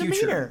like a for misdemeanor.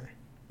 future.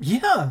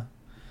 Yeah.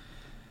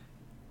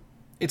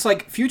 It's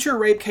like future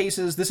rape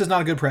cases, this is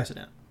not a good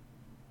precedent.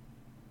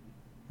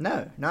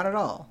 No, not at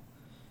all.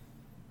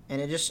 And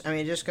it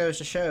just goes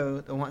to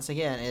show that once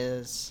again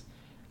is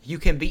you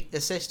can beat the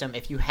system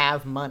if you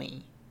have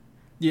money.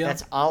 Yeah.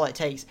 That's all it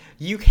takes.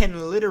 You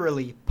can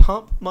literally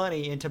pump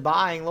money into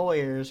buying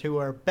lawyers who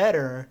are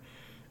better,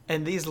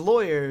 and these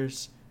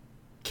lawyers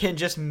can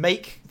just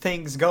make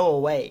things go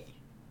away.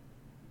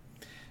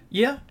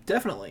 Yeah,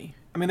 definitely.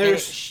 I mean, And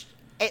there's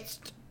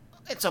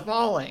it's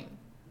appalling.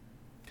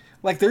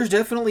 like there's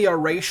definitely a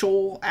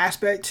racial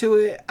aspect to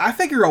it. I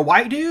figure a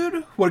white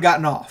dude would have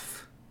gotten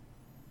off.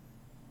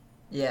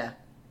 Yeah.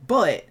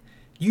 But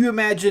you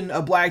imagine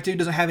a black dude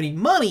doesn't have any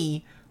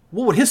money,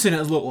 what would his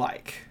sentence look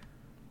like?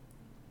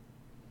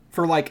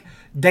 For like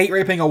date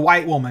raping a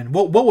white woman,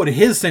 what would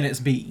his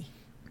sentence be?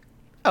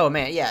 Oh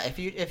man, yeah. If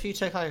you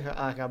took like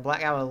a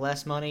black guy with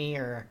less money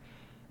or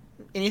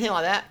anything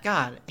like that,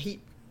 God, he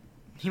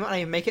might not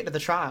even make it to the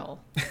trial.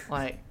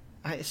 Like,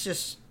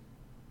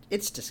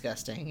 it's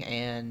disgusting.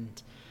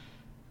 And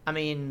I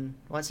mean,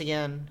 once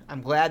again,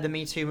 I'm glad the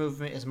Me Too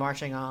movement is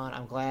marching on.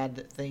 I'm glad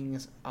that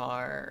things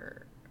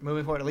are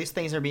moving forward. At least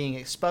things are being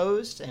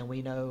exposed, and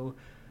we know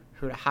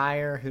who to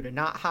hire, who to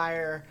not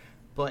hire.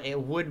 But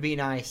it would be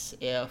nice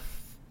if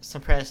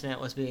some precedent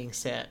was being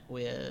set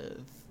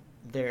with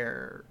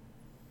their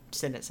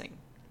sentencing.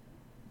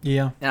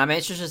 Yeah, And I'm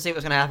interested to see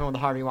what's going to happen with the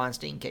Harvey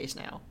Weinstein case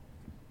now.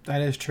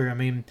 that is true. I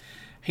mean,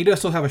 he does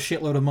still have a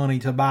shitload of money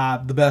to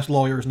buy the best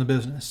lawyers in the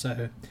business,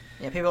 so...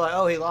 Yeah, people are like,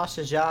 oh, he lost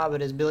his job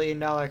at his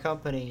billion-dollar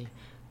company.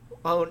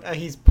 Oh,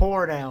 he's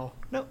poor now.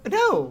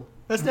 No,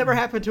 that's never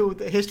happened to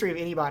the history of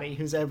anybody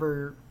who's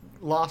ever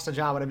lost a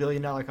job at a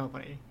billion-dollar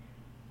company.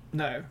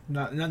 No,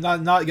 not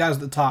guys at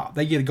the top.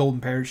 They get a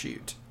golden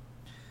parachute.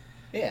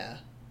 Yeah.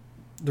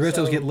 The rest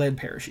of us get lead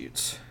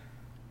parachutes.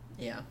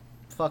 Yeah.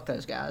 Fuck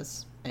those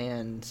guys.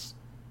 And,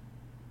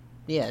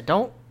 yeah,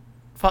 don't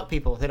fuck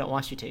people if they don't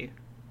want you to.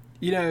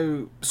 You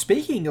know,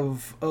 speaking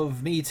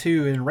of Me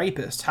Too and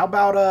rapists, how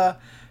about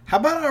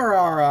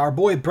our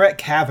boy Brett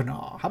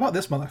Kavanaugh? How about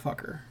this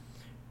motherfucker?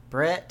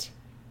 Brett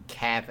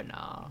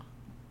Kavanaugh.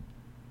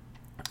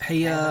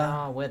 Hey,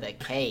 Kavanaugh with a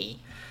K.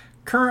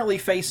 currently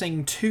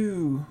facing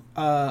two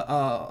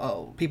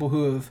people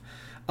who have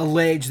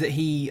alleged that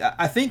he...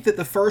 I think that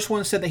the first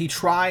one said that he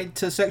tried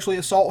to sexually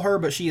assault her,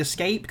 but she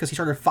escaped because he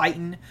started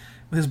fighting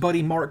with his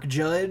buddy Mark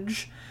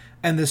Judge.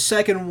 And the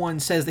second one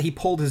says that he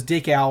pulled his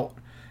dick out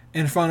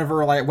in front of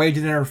her, like, waved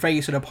it in her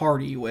face at a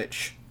party,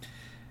 which...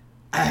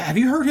 Have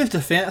you heard his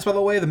defense, by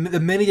the way? The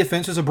many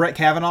defenses of Brett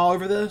Kavanaugh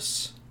over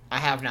this? I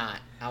have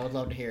not. I would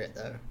love to hear it,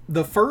 though.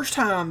 The first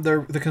time,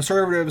 the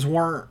conservatives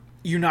weren't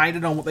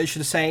united on what they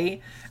should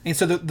say, and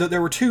so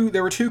there were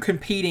two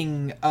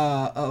competing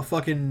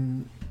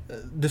fucking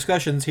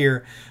discussions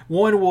here.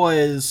 One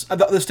was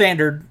the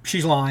standard,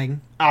 she's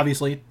lying,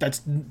 obviously.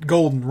 That's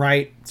golden,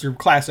 right? It's your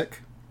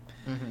classic.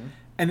 Mm-hmm.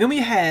 And then we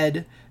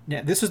had...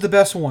 Now, this is the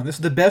best one. This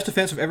is the best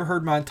defense I've ever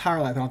heard in my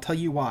entire life, and I'll tell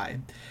you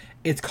why.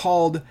 It's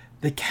called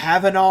the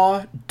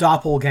Kavanaugh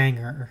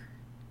Doppelganger.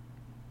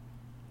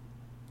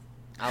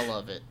 I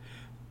love it.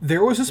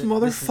 There was this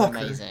motherfucker.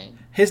 This is amazing.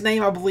 His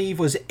name, I believe,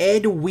 was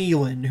Ed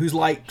Whelan, who's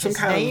like some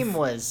kind of... His name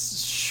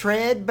was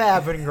Shred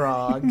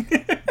Babengrog.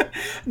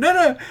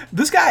 No.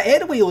 This guy,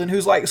 Ed Whelan,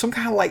 who's like some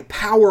kind of like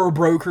power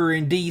broker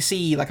in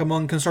D.C., like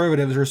among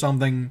conservatives or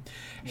something.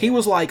 He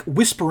was like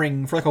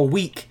whispering for like a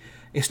week,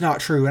 it's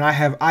not true, and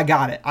I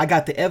got it. I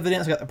got the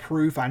evidence, I got the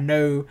proof, I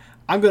know.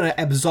 I'm going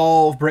to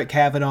absolve Brett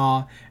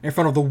Kavanaugh in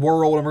front of the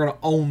world, and we're going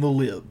to own the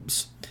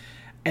libs.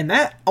 And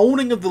that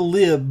owning of the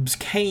libs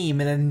came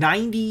in a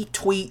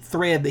 90-tweet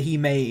thread that he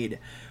made,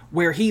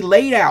 where he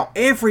laid out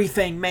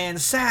everything, man,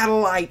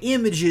 satellite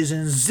images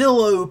and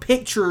Zillow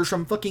pictures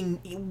from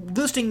fucking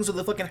listings of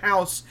the fucking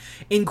house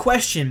in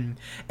question.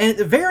 And at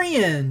the very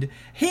end,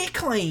 he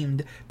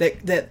claimed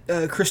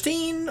that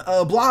Christine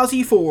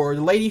Blasey Ford,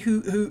 the lady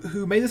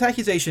who made this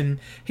accusation,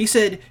 he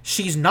said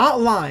she's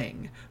not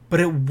lying. But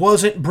it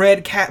wasn't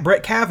Brett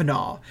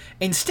Kavanaugh.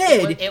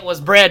 Instead... It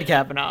was Brett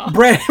Kavanaugh.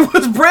 It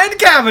was Brett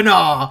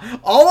Kavanaugh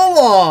all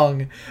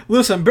along.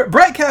 Listen,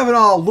 Brett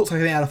Kavanaugh looks like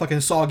they had a fucking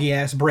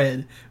soggy-ass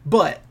bread.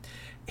 But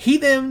he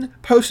then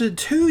posted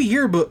 2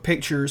 yearbook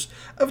pictures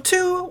of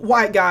 2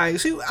 white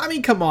guys who, I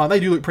mean, come on, they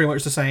do look pretty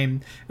much the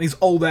same. These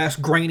old-ass,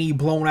 grainy,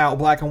 blown-out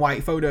black and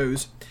white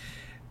photos.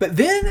 But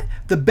then,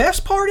 the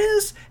best part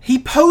is, he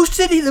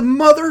posted the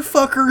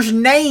motherfucker's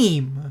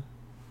name.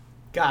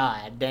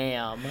 God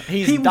damn.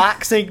 He's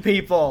doxing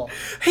people.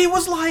 He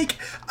was like,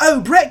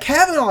 oh, Brett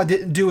Kavanaugh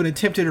didn't do an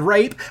attempted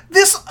rape.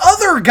 This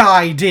other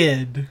guy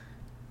did.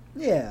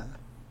 Yeah.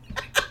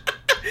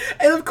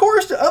 And of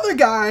course, the other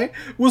guy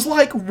was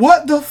like,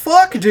 what the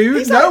fuck, dude?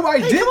 He's no,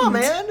 like, I didn't. Come on,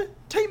 man.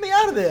 Take me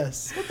out of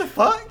this. What the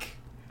fuck?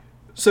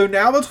 So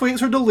now the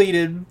tweets are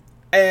deleted,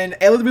 and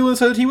Ed Whelan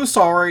said that he was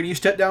sorry, and he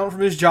stepped down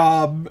from his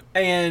job,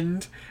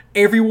 and...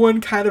 everyone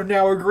kind of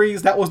now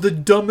agrees that was the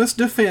dumbest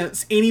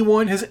defense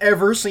anyone has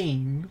ever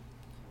seen.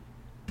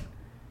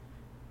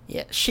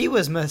 Yeah, she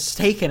was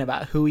mistaken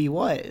about who he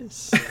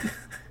was.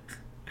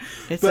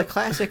 It's a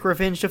classic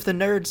Revenge of the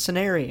Nerds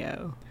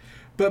scenario.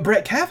 But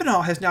Brett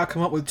Kavanaugh has now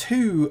come up with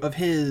 2 of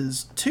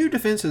his 2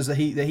 defenses that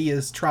he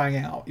is trying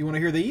out. You want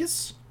to hear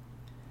these?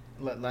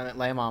 Lay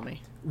them on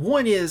me.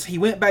 One is he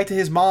went back to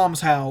his mom's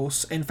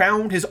house and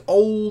found his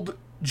old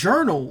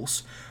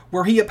journals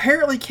where he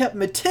apparently kept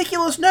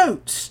meticulous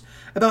notes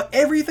about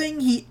everything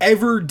he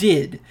ever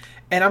did.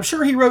 And I'm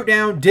sure he wrote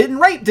down, didn't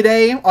rape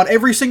today, on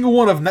every single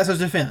one of them. That's his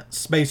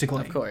defense,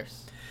 basically. Of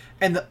course.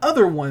 And the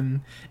other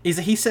one is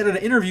that he said in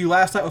an interview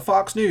last night with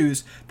Fox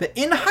News that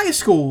in high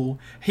school,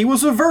 he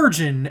was a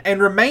virgin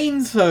and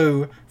remained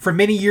so for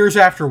many years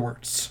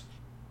afterwards.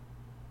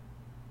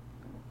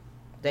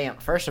 Damn,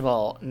 first of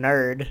all,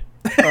 nerd.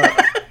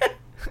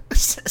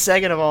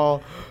 Second of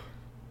all,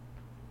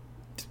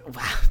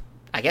 wow.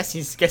 I guess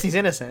he's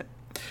innocent.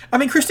 I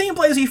mean, Christine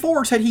Blasey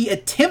Ford said he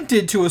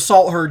attempted to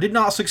assault her, did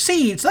not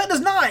succeed, so that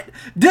does not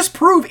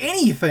disprove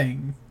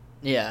anything.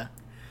 Yeah.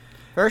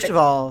 First of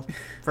all,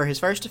 for his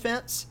first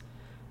defense,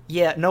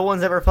 yeah, no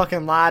one's ever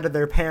fucking lied to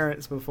their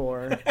parents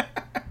before.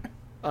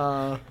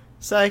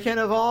 Second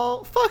of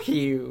all, fuck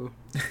you.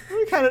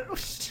 What kind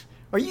of...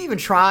 Are you even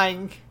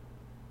trying?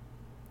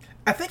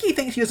 I think he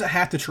thinks he doesn't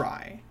have to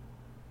try.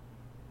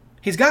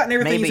 He's gotten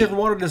everything he's ever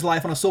wanted in his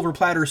life on a silver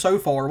platter so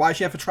far. Why should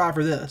he have to try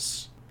for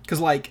this? Because,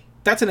 like,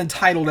 that's an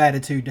entitled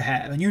attitude to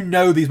have. And you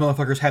know these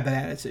motherfuckers have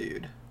that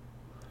attitude.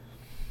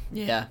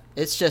 Yeah.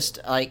 It's just,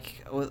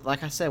 like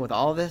I said, with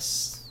all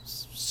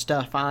this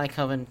stuff finally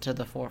coming to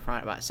the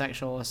forefront about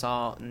sexual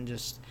assault and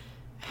just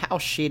how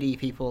shitty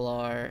people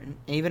are,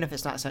 even if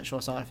it's not sexual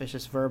assault, if it's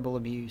just verbal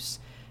abuse,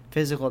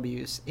 physical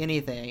abuse,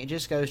 anything, it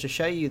just goes to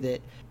show you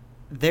that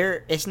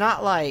it's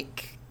not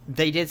like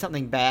they did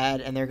something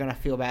bad and they're going to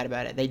feel bad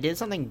about it. They did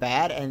something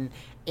bad and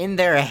in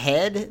their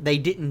head, they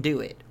didn't do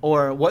it.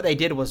 Or what they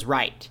did was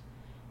right.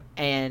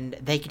 And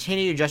they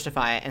continue to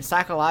justify it. And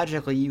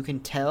psychologically, you can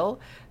tell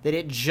that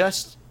it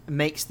just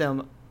makes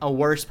them a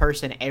worse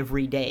person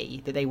every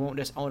day. That they won't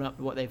just own up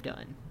to what they've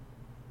done.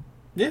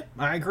 Yeah,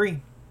 I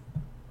agree.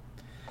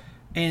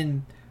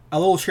 And a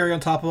little cherry on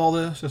top of all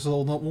this, just a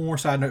little one more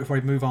side note before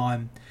we move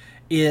on,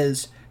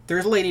 is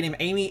there's a lady named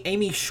Amy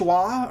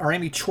Chua,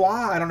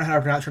 I don't know how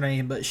to pronounce her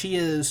name, but she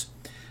is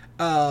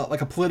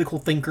like a political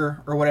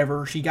thinker or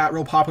whatever. She got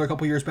real popular a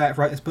couple years back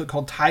for writing this book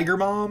called Tiger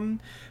Mom,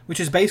 which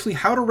is basically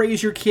how to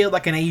raise your kid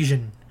like an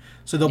Asian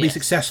so they'll be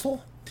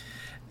successful.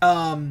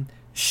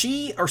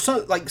 She or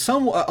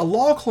a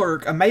law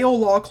clerk, a male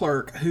law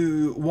clerk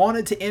who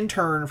wanted to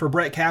intern for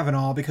Brett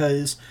Kavanaugh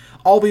because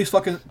all these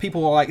fucking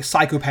people are like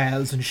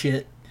psychopaths and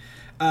shit.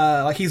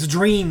 Like his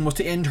dream was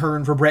to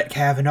intern for Brett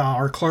Kavanaugh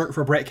or clerk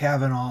for Brett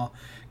Kavanaugh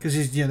because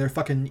he's they're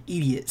fucking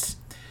idiots.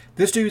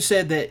 This dude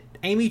said that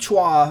Amy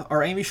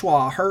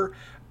Schwa, her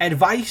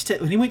advice to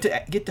when he went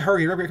to get to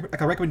her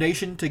like a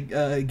recommendation to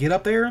get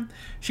up there,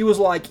 she was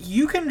like,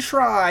 "You can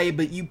try,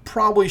 but you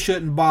probably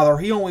shouldn't bother.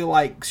 He only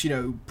likes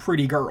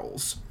pretty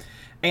girls."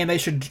 And they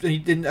should.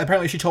 And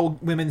apparently, she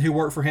told women who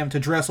work for him to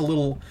dress a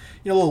little,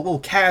 little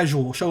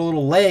casual, show a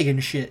little leg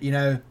and shit,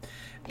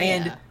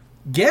 And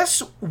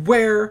guess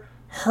where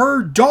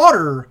her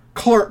daughter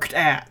clerked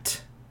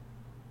at?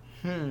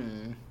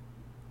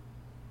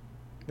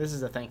 This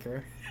is a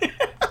thinker.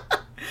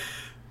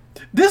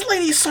 This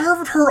lady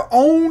served her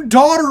own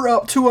daughter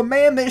up to a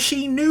man that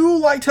she knew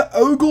liked to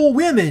ogle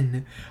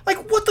women.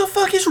 Like, what the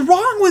fuck is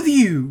wrong with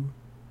you?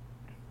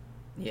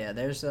 Yeah,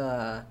 there's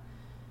a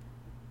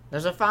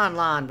fine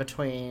line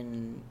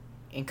between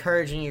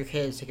encouraging your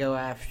kids to go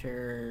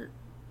after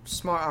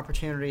smart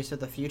opportunities for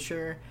the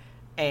future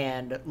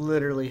and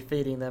literally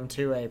feeding them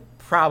to a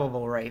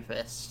probable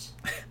rapist.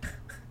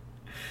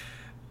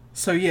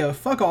 So yeah,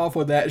 fuck off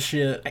with that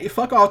shit. Hey,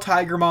 fuck off,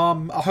 Tiger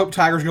Mom. I hope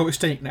tigers go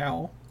extinct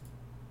now.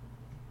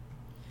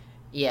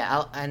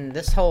 Yeah, and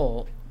this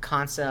whole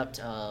concept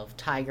of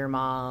tiger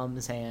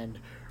moms and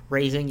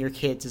raising your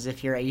kids as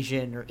if you're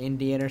Asian or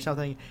Indian or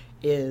something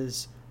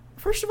is,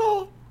 first of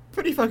all,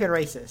 pretty fucking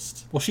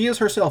racist. Well, she is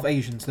herself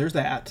Asian, so there's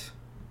that.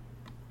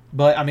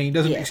 But I mean, it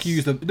doesn't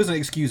excuse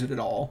it at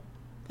all.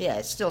 Yeah,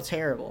 it's still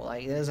terrible.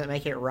 Like, it doesn't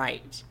make it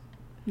right.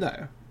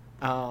 No.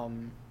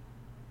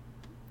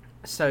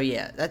 So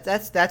yeah,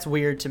 that's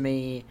weird to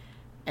me.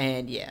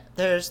 And yeah,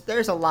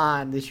 there's a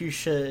line that you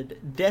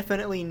should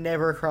definitely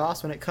never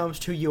cross when it comes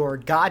to your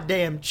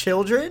goddamn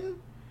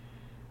children,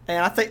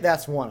 and I think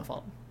that's one of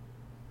them.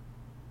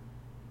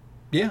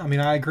 Yeah, I mean,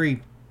 I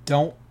agree.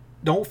 Don't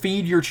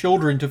feed your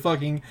children to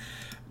fucking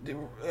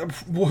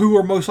who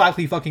are most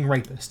likely fucking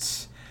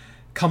rapists.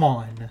 Come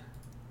on.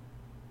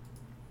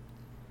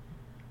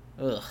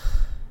 Ugh.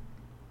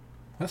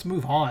 Let's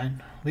move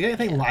on. We got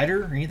anything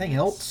lighter or anything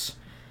else?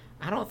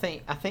 I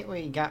think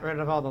we got rid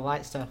of all the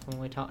light stuff when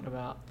we talked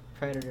about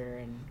Predator,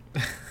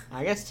 and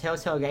I guess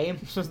Telltale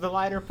Games was the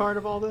lighter part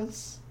of all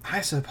this.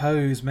 I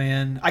suppose,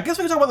 man. I guess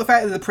we can talk about the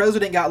fact that the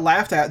president got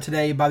laughed at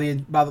today by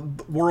the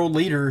world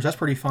leaders. That's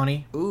pretty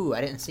funny. Ooh, I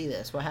didn't see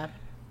this. What happened?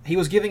 He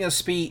was giving a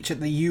speech at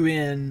the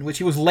UN, which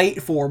he was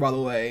late for, by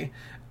the way.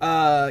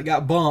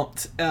 Got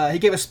bumped. He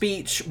gave a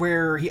speech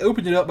where he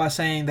opened it up by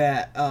saying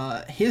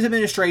that his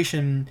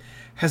administration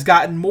has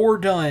gotten more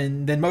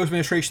done than most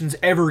administrations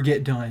ever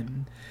get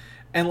done.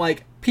 And,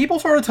 like, people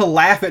started to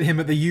laugh at him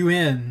at the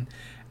UN.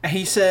 And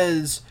he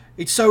says,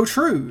 "It's so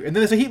true." And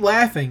then they keep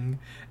laughing.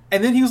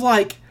 And then he was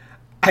like,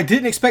 "I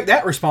didn't expect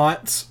that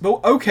response,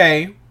 but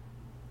okay."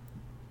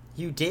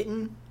 You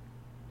didn't?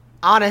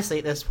 Honestly,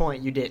 at this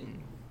point, you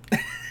didn't.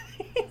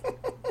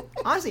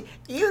 Honestly,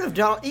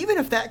 even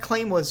if that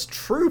claim was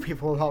true,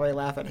 people would probably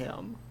laugh at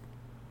him.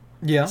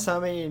 Yeah. So, I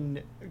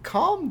mean,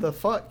 calm the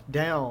fuck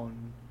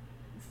down.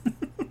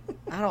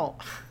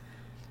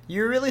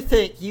 You really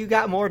think you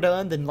got more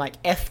done than,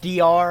 like,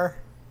 FDR?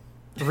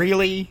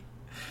 Really?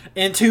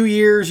 In 2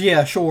 years,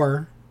 yeah,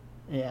 sure.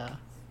 Yeah.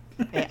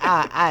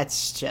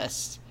 It's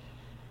just...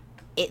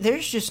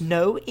 there's just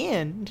no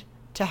end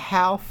to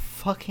how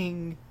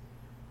fucking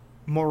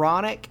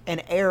moronic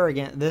and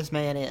arrogant this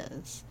man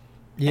is.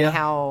 Yeah. And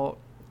how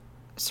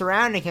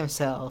surrounding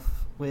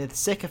himself with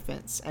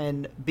sycophants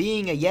and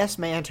being a yes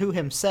man to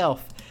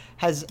himself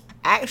has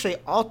actually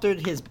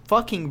altered his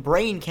fucking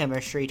brain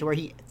chemistry to where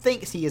he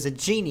thinks he is a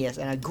genius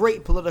and a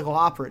great political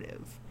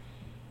operative.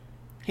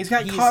 He's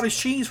got cottage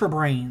cheese for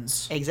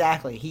brains.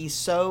 Exactly. He's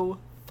so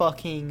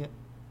fucking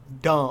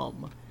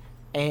dumb.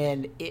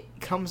 And it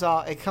comes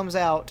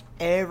out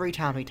every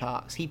time he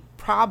talks. He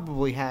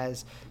probably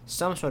has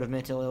some sort of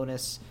mental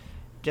illness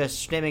just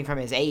stemming from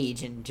his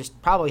age and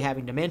just probably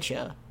having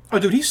dementia. Oh,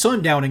 dude, he's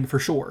sundowning for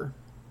sure.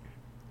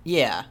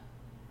 Yeah.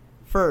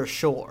 For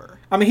sure.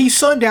 I mean, he's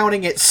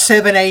sundowning at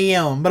 7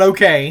 a.m., but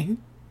okay.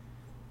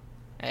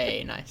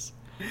 Hey, nice.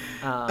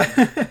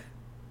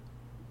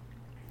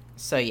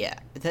 So, yeah.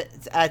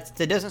 That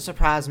doesn't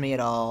surprise me at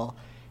all.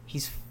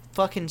 He's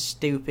fucking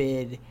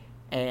stupid,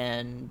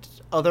 and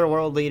other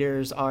world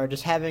leaders are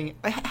just there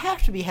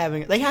has to be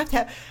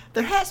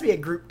a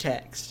group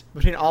text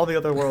between all the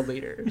other world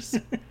leaders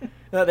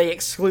that they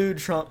exclude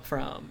Trump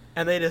from,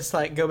 and they just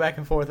like go back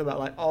and forth about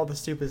like all the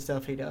stupid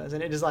stuff he does,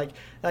 and it just like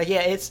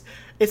yeah, it's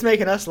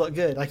making us look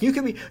good. Like you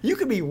could be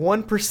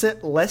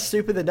 1% less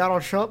stupid than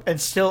Donald Trump and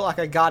still like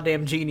a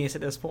goddamn genius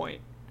at this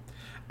point.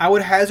 I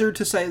would hazard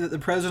to say that the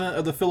president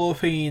of the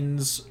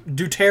Philippines,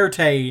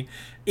 Duterte,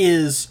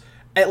 is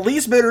At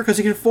least better because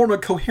he can form a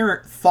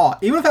coherent thought.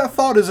 Even if that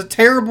thought is a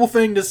terrible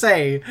thing to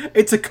say,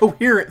 it's a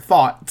coherent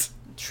thought.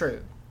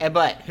 True.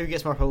 But who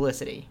gets more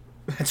publicity?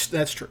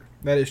 That's true.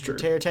 That is true.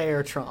 Duterte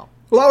or Trump?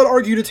 Well, I would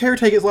argue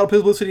Duterte gets a lot of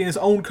publicity in his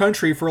own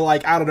country for,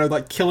 like, I don't know,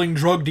 like killing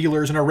drug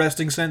dealers and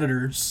arresting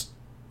senators.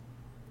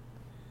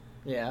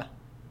 Yeah.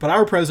 But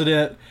our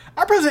president's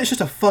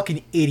just a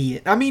fucking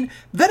idiot. I mean,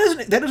 that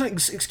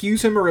doesn't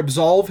excuse him or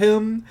absolve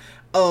him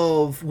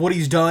of what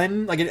he's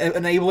done, like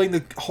enabling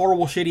the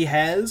horrible shit he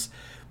has.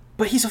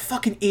 But he's a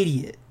fucking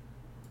idiot.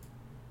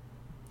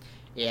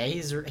 Yeah,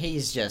 he's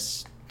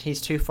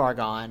too far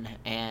gone,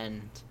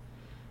 and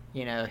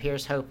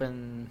here's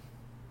hoping.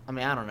 I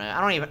mean, I don't know.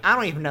 I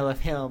don't even know if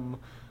him,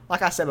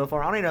 like I said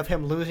before, I don't even know if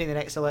him losing the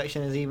next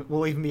election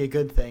will even be a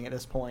good thing at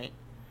this point.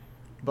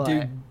 But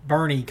dude,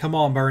 Bernie, come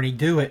on, Bernie,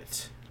 do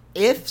it.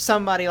 If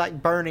somebody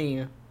like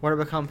Bernie were to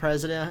become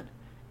president,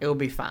 it will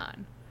be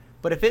fine.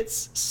 But if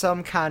it's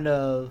some kind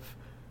of,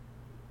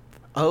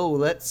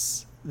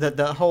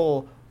 the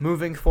whole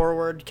moving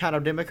forward kind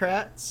of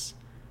Democrats,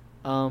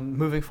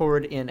 moving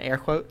forward in air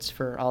quotes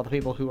for all the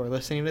people who are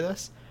listening to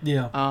this.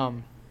 Yeah.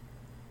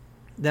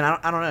 Then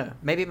I don't know.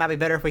 Maybe it might be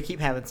better if we keep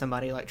having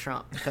somebody like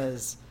Trump,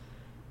 because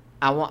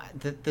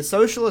the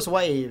socialist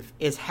wave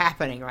is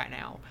happening right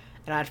now,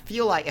 and I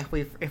feel like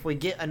if we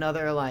get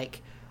another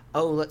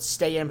let's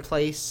stay in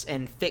place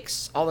and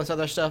fix all this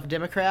other stuff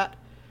Democrat,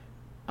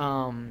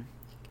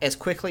 as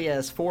quickly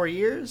as 4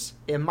 years,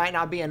 it might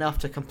not be enough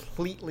to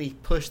completely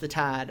push the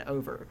tide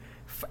over.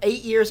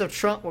 8 years of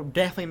Trump will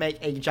definitely make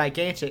a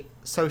gigantic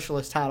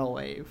socialist tidal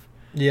wave.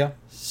 Yeah.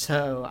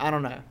 So I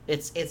don't know.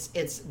 It's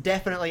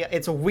definitely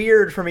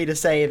weird for me to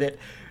say that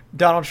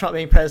Donald Trump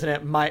being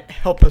president might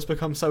help us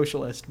become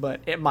socialist,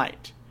 but it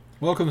might.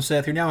 Welcome,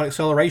 Seth. You're now an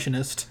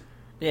accelerationist.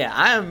 Yeah,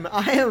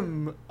 I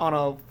am on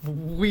a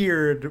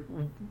weird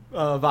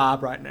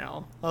vibe right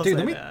now. I'll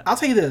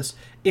tell you this: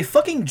 if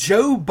fucking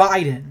Joe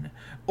Biden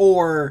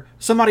or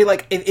somebody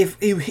like if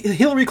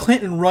Hillary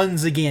Clinton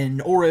runs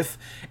again, or if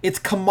it's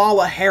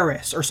Kamala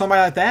Harris or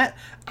somebody like that,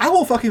 I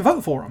will fucking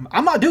vote for them.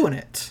 I'm not doing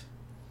it.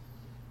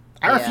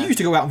 I refuse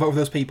to go out and vote for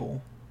those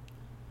people.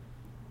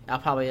 I'll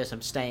probably just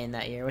abstain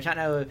that year, which I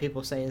know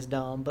people say is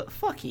dumb, but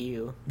fuck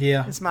you.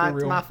 Yeah, it's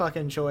my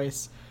fucking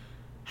choice.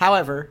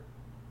 However,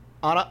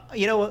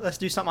 you know what? Let's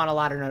do something on a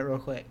lighter note real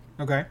quick.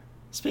 Okay.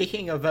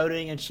 Speaking of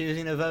voting and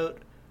choosing to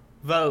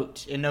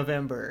vote in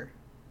November.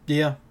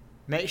 Yeah.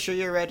 Make sure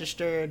you're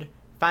registered.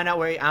 Find out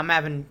where I'm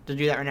having to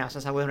do that right now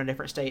since I live in a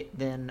different state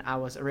than I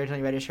was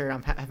originally registered.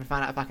 I'm having to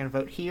find out if I can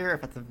vote here,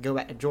 if I have to go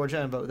back to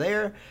Georgia and vote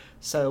there.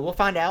 So we'll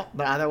find out.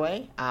 But either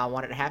way, I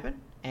want it to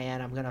happen,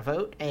 and I'm going to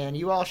vote, and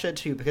you all should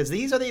too, because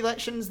these are the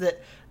elections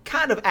that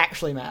kind of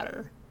actually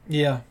matter.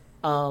 Yeah.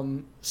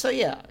 So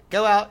yeah,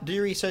 go out,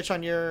 do research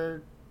on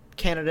your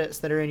candidates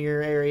that are in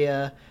your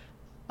area.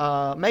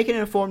 Make an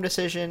informed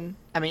decision.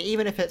 I mean,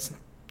 even if it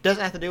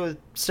doesn't have to do with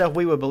stuff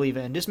we would believe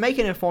in, just make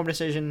an informed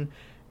decision,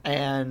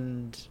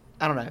 and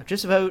I don't know,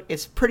 just vote.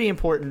 It's pretty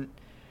important,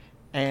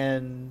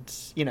 and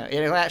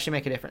it'll actually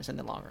make a difference in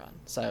the long run.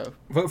 So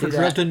vote for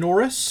Dresden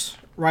Norris.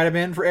 Write him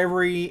in for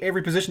every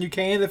position you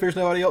can if there's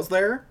nobody else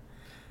there.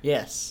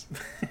 Yes.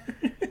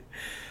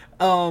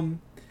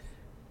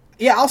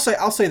 Yeah, I'll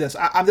say this.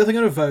 I'm definitely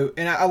going to vote,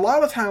 and a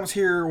lot of the times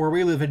here where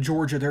we live in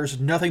Georgia, there's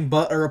nothing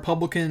but a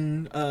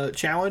Republican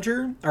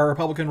challenger or a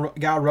Republican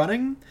guy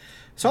running.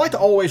 So I like to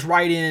always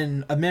write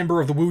in a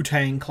member of the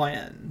Wu-Tang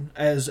Clan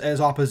as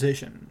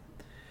opposition.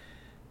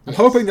 I'm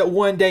hoping that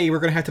one day we're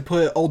going to have to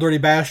put Old Dirty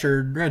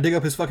Bastard, we're going to dig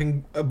up his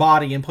fucking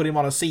body and put him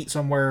on a seat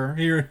somewhere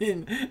here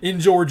in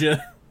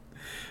Georgia.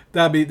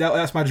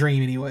 That's my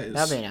dream anyways.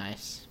 That'd be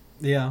nice.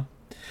 Yeah.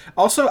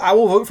 Also, I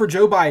will vote for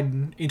Joe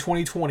Biden in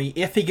 2020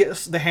 if he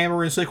gets the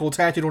hammer and sickle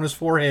tattooed on his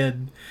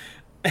forehead.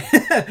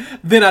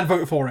 Then I'd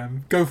vote for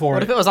him. Go for it.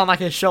 What if it was on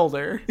his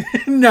shoulder?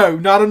 No,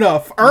 not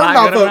enough. Earn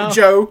my vote,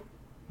 Joe.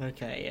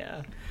 Okay,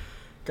 yeah.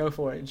 Go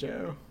for it,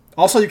 Joe.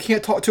 Also, you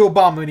can't talk to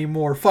Obama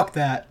anymore. Fuck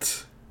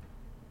that.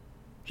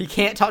 He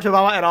can't talk to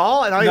Obama at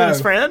all? And not even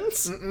his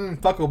friends?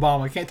 Fuck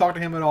Obama. Can't talk to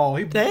him at all.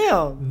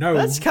 Damn. No.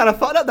 That's kind of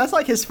fucked up. That's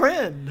like his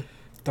friend.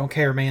 Don't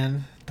care,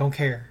 man. Don't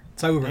care.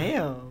 It's over.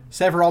 Damn.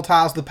 Sever all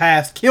ties to the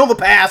past. Kill the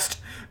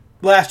past.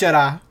 Last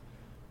Jedi.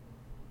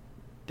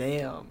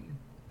 Damn.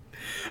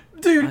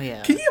 Dude,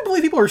 Can you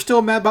believe people are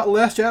still mad about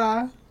Last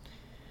Jedi?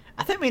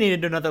 I think we need to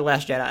do another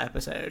Last Jedi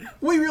episode.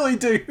 We really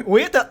do.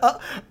 We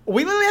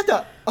literally have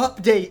to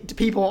update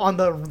people on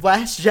the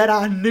Last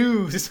Jedi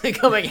news that's been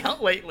coming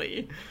out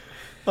lately.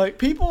 Like,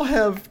 people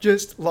have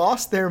just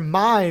lost their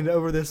mind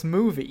over this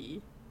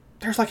movie.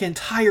 There's like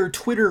entire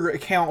Twitter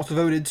accounts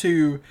devoted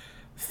to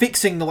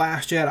fixing The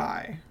Last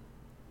Jedi.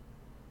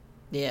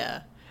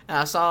 Yeah. And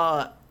I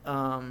saw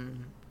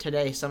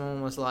today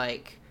someone was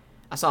like,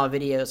 I saw a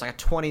video, it's like a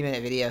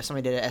 20-minute video.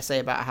 Somebody did an essay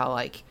about how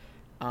like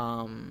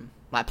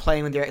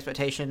playing with your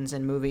expectations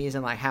in movies,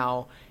 and like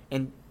how,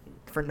 and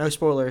for no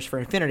spoilers for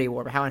Infinity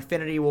War, but how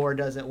Infinity War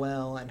does it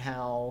well and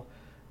how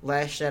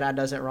Last Jedi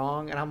does it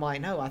wrong. And I'm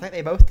like, no, I think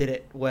they both did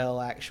it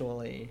well,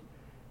 actually.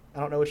 I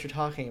don't know what you're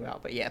talking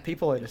about. But yeah,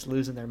 people are just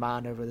losing their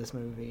mind over this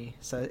movie.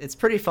 So it's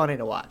pretty funny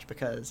to watch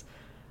because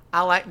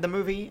I liked the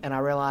movie and I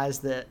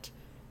realized that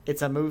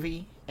it's a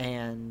movie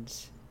and,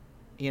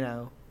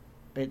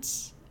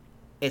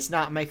 it's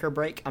not make or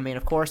break. I mean,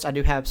 of course, I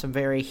do have some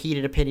very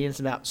heated opinions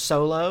about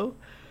Solo,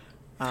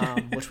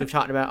 which we've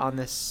talked about on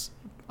this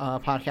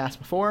podcast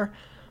before.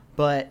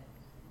 But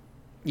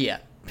yeah,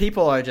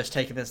 people are just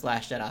taking this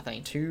Last Jedi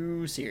thing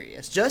too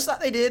serious, just like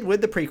they did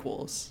with the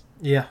prequels.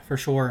 Yeah, for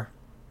sure.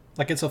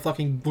 Like it's a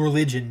fucking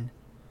religion.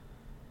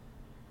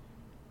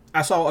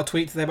 I saw a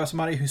tweet today by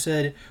somebody who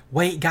said,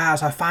 "Wait,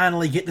 guys, I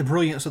finally get the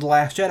brilliance of The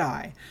Last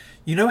Jedi.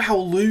 You know how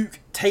Luke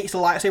takes the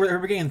lightsaber at the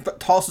very beginning and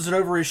tosses it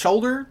over his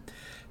shoulder?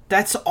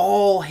 That's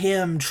all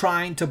him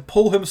trying to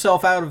pull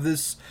himself out of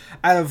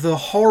the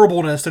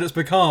horribleness that it's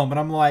become." And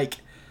I'm like,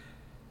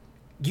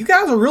 you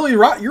guys are really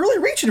you're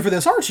really reaching for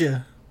this, aren't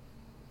you?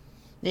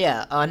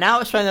 Yeah, now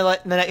explain the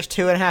next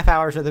 2.5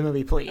 hours of the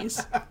movie,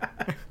 please.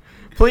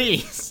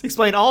 Please,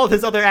 explain all of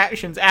his other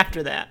actions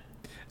after that.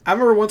 I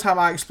remember one time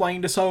I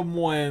explained to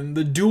someone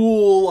the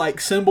dual,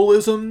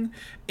 symbolism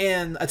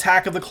in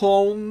Attack of the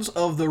Clones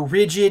of the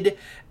rigid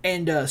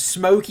and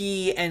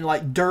smoky and,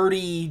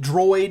 dirty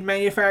droid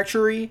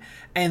manufactory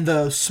and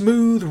the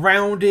smooth,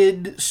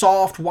 rounded,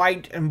 soft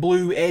white and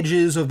blue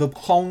edges of the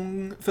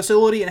clone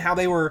facility and how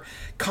they were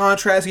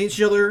contrasting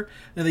each other.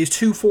 And these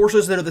two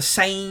forces that are the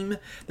same,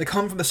 they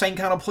come from the same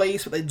kind of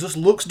place, but it just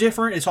looks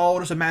different. It's all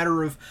just a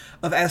matter of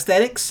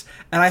aesthetics.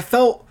 And I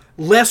felt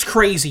less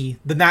crazy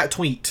than that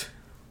tweet.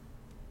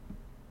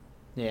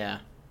 Yeah.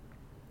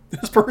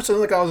 This person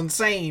looked like I was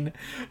insane,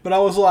 but I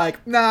was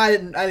like, nah, I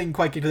didn't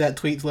quite get to that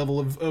tweet's level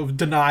of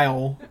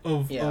denial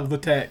of the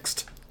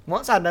text.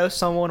 Once I know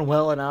someone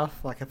well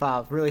enough, if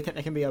I really think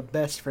they can be a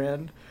best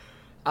friend,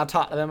 I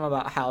talk to them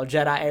about how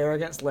Jedi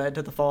arrogance led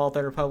to the fall of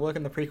the Republic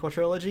in the prequel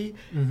trilogy,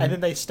 and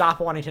then they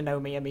stop wanting to know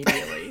me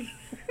immediately.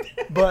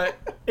 But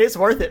it's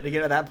worth it to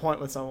get to that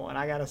point with someone,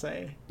 I gotta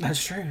say.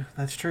 That's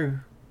true.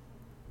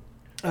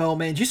 Oh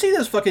man, did you see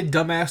this fucking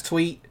dumbass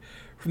tweet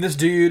from this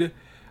dude?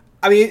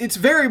 I mean, it's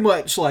very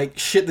much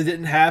shit that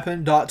didn't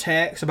happen.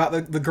 Text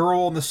about the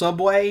girl on the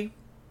subway.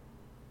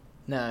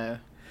 No.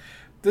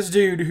 This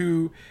dude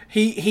who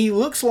he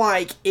looks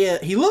like if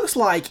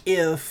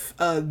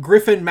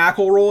Griffin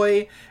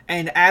McElroy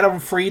and Adam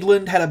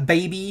Friedland had a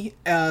baby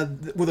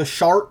with a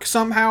shark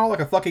somehow,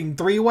 like a fucking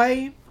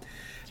 3-way.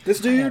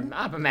 This dude,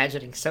 I'm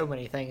imagining so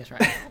many things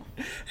right now.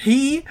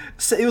 I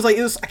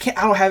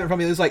don't have it from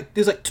me. It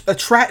was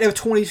attractive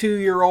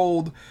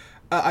 22-year-old.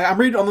 I'm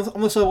reading on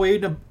the subway.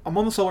 I'm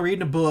on the subway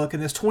reading a book,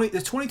 and this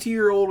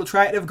 22-year-old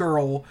attractive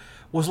girl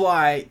was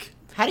like,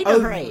 how do you know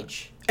her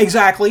age?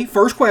 Exactly.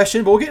 First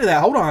question, but we'll get to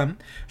that. Hold on.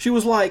 She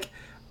was like,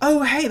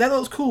 "Oh, hey, that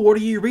looks cool. What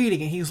are you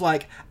reading?" And he's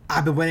like,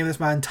 "I've been waiting for this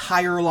my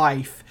entire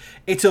life.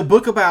 It's a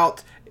book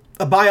about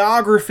a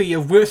biography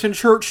of Winston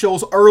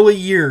Churchill's early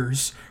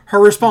years." Her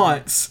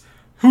response: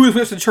 "Who is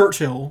Winston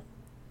Churchill?"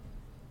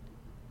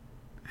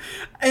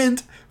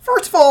 And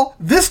first of all,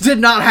 this did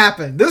not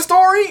happen. This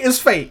story is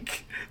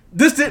fake.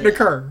 This didn't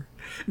occur.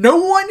 No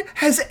one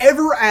has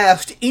ever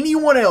asked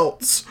anyone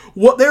else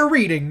what they're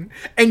reading,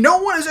 and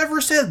no one has ever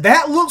said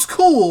that looks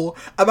cool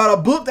about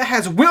a book that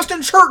has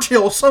Winston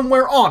Churchill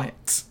somewhere on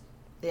it.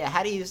 Yeah,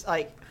 how do you,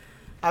 I've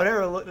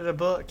never looked at a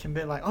book and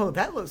been like, oh,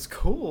 that looks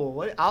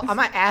cool. I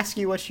might ask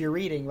you what you're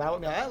reading, but I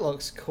won't be like, that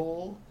looks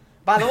cool.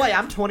 By the way,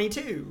 I'm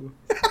 22.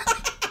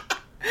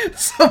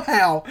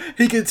 Somehow,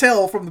 he can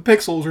tell from the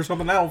pixels or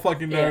something. I don't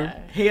fucking know. Yeah,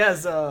 he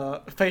has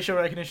facial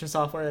recognition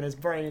software in his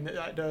brain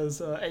that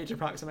does age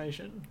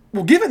approximation.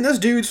 Well, given this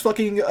dude's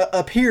fucking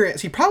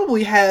appearance, he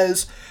probably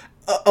has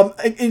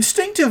an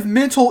instinctive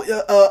mental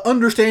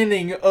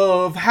understanding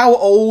of how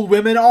old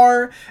women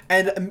are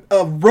and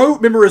a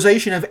rote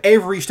memorization of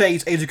every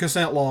state's age of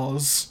consent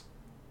laws.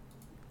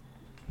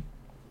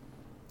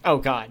 Oh,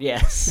 God,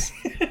 yes.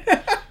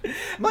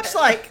 Much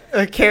like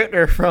a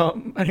character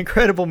from an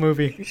incredible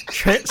movie,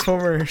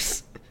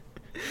 Transformers.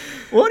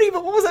 What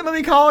was that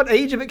movie called?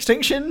 Age of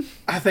Extinction?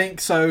 I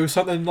think so.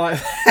 Something like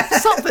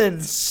that.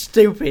 Something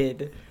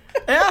stupid.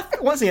 And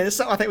once again, this is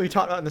something I think we've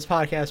talked about in this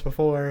podcast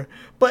before.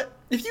 But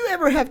if you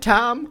ever have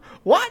time,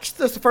 watch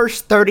the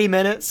first 30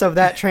 minutes of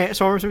that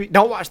Transformers movie.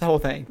 Don't watch the whole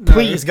thing. No.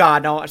 Please,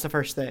 God, don't watch the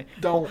first thing.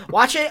 Don't.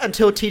 Watch it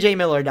until T.J.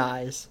 Miller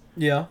dies.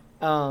 Yeah.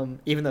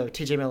 Even though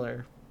T.J.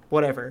 Miller,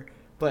 whatever.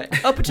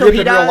 But up until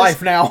he dies, real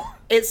life now.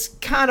 It's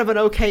kind of an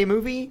okay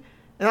movie.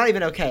 Not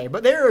even okay,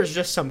 but there is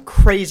just some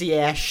crazy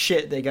ass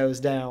shit that goes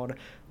down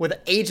with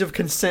age of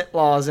consent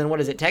laws in, what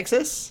is it,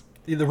 Texas?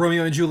 The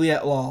Romeo and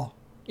Juliet law.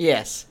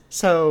 Yes.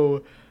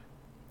 So,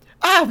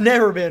 I've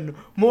never been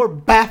more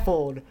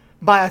baffled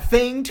by a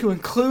thing to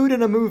include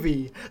in a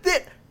movie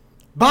that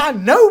by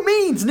no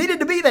means needed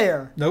to be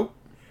there. Nope.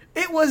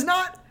 It was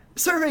not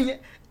serving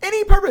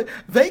any purpose.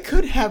 They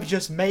could have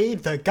just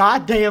made the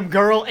goddamn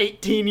girl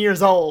 18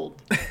 years old.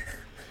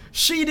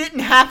 She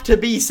didn't have to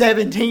be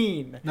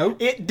 17. Nope.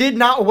 It did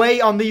not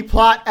weigh on the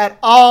plot at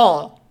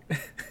all.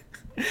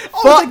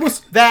 all I think was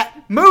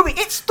that movie.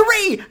 It's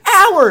 3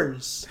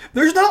 hours.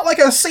 there's not like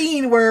a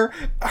scene where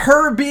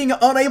her being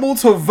unable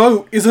to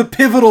vote is a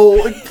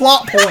pivotal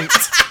plot point.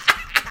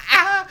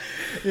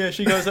 Yeah,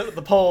 she goes up to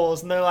the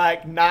polls, and they're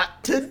like,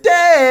 "Not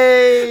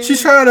today."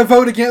 She's trying to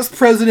vote against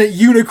President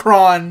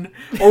Unicron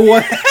or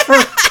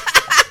whatever.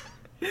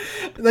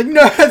 Like,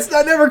 no,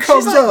 that never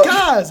comes She's like, up.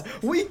 "Guys,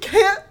 we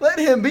can't let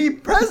him be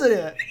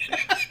president."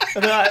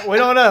 And they're like, "We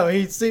don't know.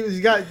 He's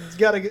got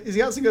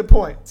some good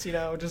points. You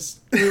know,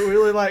 just we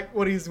really like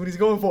what he's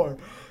going for."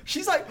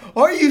 She's like,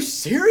 "Are you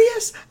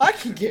serious? I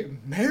can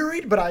get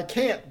married, but I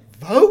can't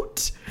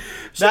vote."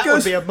 That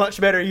would be a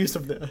much better use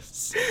of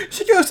this.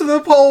 She goes to the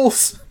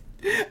polls.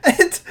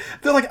 And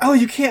they're like, oh,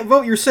 you can't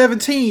vote, you're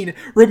 17.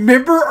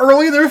 Remember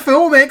earlier in their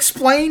film they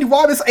explained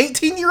why this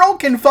 18-year-old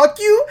can fuck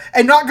you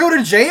and not go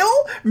to jail?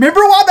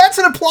 Remember why that's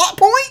in a plot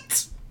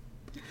point?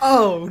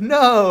 Oh,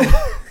 no.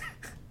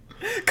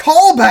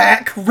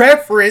 Callback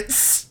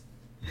reference.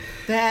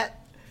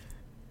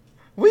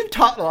 We've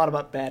talked a lot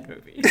about bad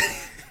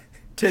movies.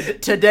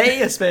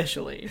 Today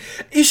especially.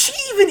 Is she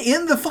even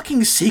in the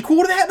fucking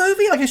sequel to that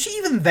movie? Like, is she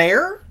even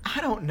there? I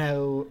don't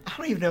know. I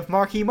don't even know if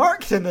Marky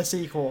Mark's in the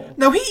sequel.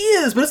 No, he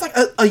is, but it's like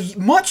a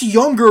much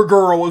younger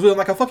girl with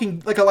like a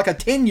fucking like a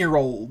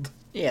 10-year-old.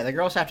 Yeah, the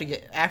girls have to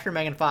get after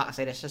Megan Fox.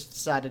 They just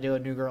decide to do a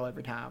new girl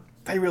every time.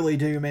 They really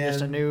do, man.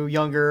 Just a new,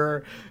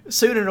 younger.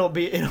 Soon it'll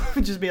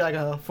just be like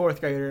a 4th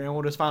grader, and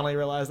we'll just finally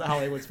realize that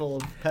Hollywood's full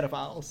of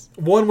pedophiles.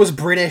 One was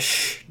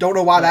British. Don't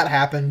know why that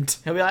happened.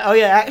 He'll be like, "Oh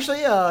yeah, actually,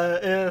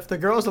 if the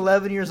girl's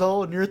 11 years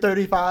old and you're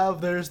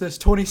 35, there's this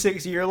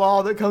 26-year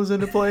law that comes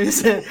into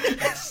place." And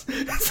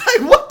it's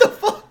like, what the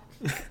fuck?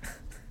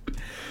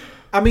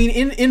 I mean,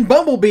 in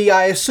Bumblebee,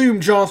 I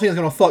assume John Cena's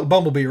gonna fuck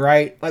Bumblebee,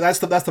 right? Like that's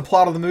the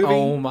plot of the movie.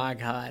 Oh my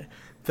god,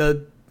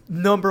 the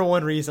number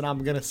one reason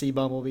I'm gonna see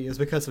Bumblebee is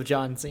because of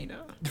John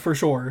Cena. For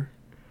sure.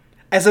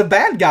 As a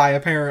bad guy,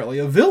 apparently,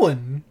 a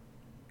villain.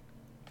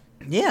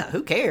 Yeah,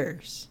 who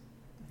cares?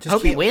 Just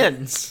Hope he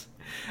wins.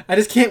 I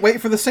just can't wait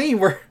for the scene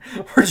where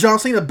John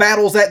Cena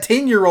battles that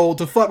 10-year-old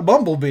to fuck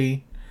Bumblebee.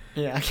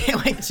 Yeah, I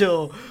can't wait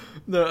until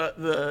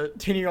the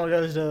 10-year-old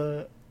goes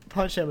to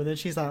punch him, and then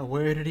she's like,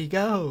 "Where did he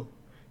go?"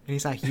 And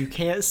he's like, "You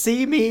can't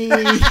see me."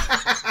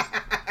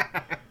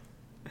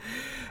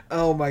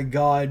 Oh my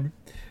god.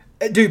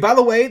 Dude, by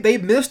the way, they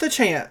missed a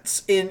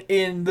chance in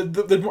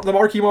the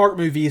Marky Mark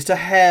movies to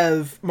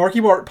have Marky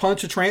Mark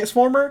punch a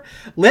Transformer.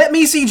 Let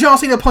me see John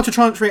Cena punch a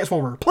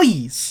Transformer,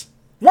 please.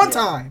 One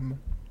time.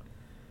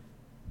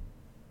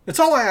 That's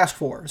all I ask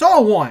for. It's all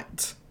I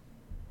want.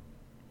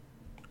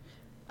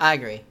 I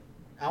agree.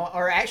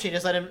 Or actually,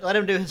 just let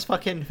him do his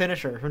fucking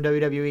finisher from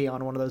WWE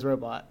on one of those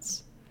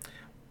robots.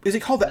 Is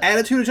it called the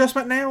Attitude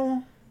Adjustment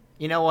now?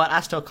 You know what?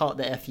 I still call it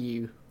the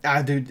FU.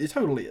 Ah, dude, it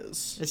totally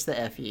is. It's the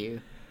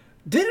FU.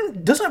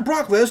 Doesn't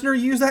Brock Lesnar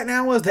use that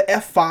now as the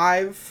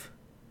F5?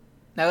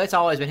 No, it's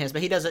always been his,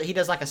 but he does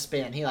like a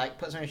spin. He like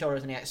puts it on his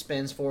shoulders and he like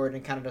spins forward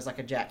and kind of does like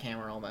a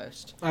jackhammer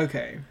almost.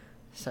 Okay.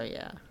 So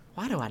yeah.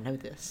 Why do I know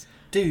this?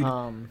 Dude,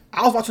 I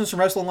was watching some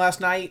wrestling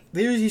last night.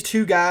 There's these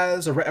two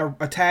guys,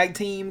 a tag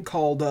team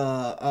called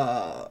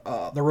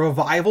the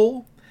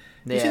Revival.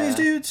 You seen these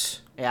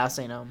dudes? Yeah, I've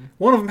seen them.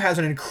 One of them has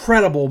an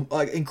incredible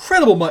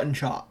mutton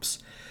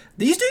chops.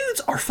 These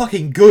dudes are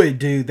fucking good,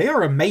 dude. They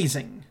are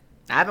amazing.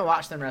 I haven't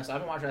watched them wrestle. I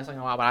haven't watched wrestling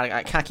in a while, but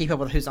I kind of keep up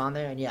with who's on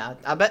there, and yeah,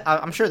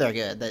 I'm sure they're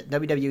good. That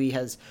WWE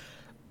has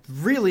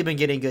really been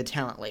getting good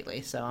talent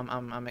lately, so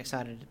I'm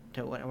excited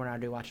to when I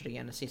do watch it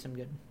again to see some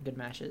good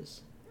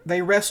matches.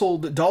 They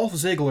wrestled Dolph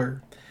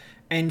Ziggler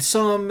and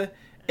some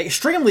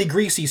extremely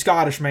greasy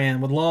Scottish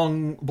man with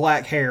long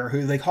black hair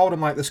who they called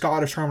him like the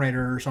Scottish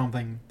Terminator or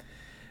something.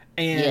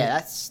 And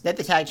yeah, they're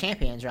the tag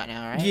champions right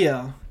now, right?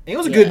 Yeah. And it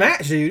was a good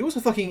match, dude. It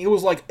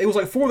was like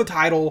for the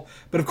title,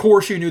 but of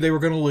course you knew they were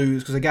going to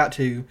lose because they got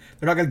to.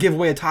 They're not going to give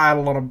away a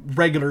title on a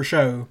regular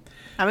show.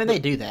 I mean, they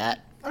do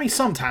that. I mean,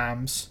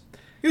 sometimes.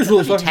 It was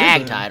really fucking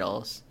tag good,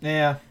 titles.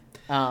 Yeah.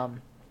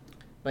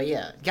 But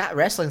yeah,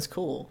 wrestling's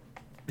cool.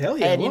 Hell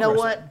yeah. And you know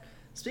what?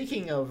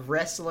 Speaking of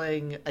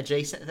wrestling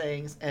adjacent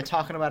things and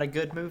talking about a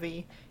good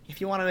movie, if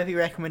you want a movie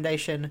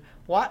recommendation,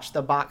 watch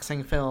the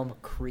boxing film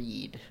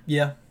Creed.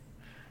 Yeah.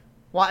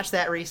 Watched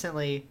that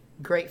recently.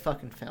 Great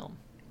fucking film.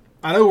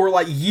 I know we're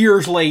like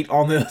years late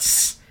on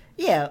this.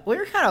 Yeah, we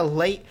were kind of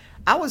late.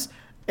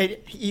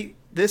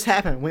 This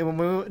happened when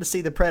we went to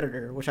see The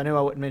Predator, which I knew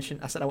I wouldn't mention.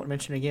 I said I wouldn't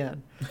mention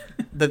again.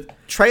 The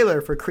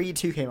trailer for Creed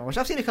 2 came on, which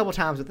I've seen a couple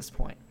times at this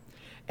point.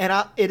 And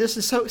it just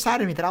is so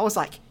excited me that I was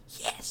like,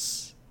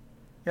 yes.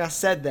 And I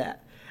said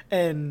that.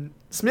 And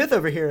Smith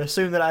over here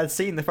assumed that I'd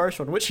seen the first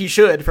one, which he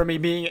should for me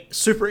being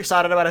super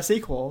excited about a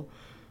sequel.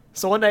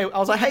 So one day I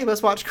was like, hey,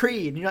 let's watch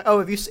Creed. And you're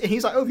like, and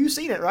he's like, oh, have you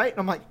seen it, right? And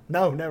I'm like,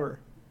 no, never.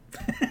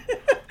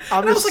 I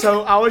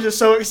was just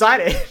so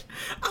excited.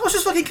 I was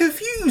just fucking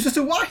confused as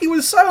to why he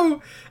was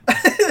so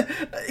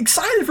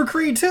excited for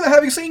Creed 2,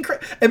 having seen Creed.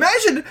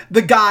 Imagine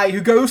the guy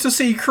who goes to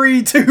see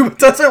Creed 2 but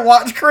doesn't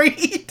watch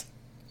Creed.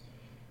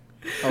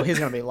 Oh, he's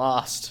gonna be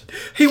lost.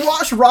 He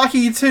watched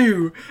Rocky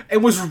 2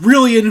 and was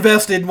really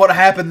invested in what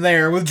happened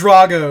there with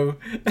Drago.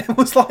 And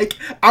was like,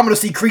 I'm gonna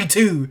see Creed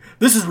 2.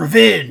 This is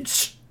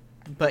revenge.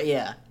 But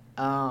yeah,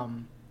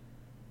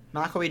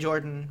 Michael B.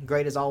 Jordan,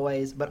 great as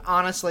always. But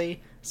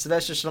honestly,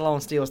 Sylvester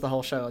Stallone steals the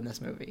whole show in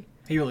this movie.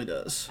 He really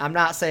does. I'm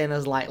not saying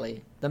this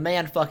lightly. The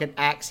man fucking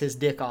acts his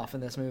dick off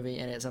in this movie,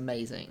 and it's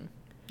amazing.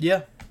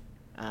 Yeah.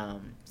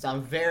 So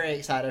I'm very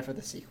excited for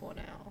the sequel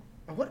now.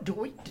 What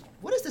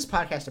is this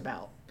podcast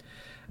about?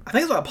 I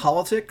think it's about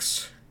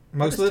politics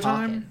most of the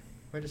time.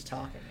 We're just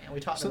talking, man. We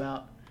talked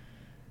about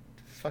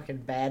fucking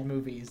bad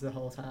movies the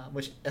whole time,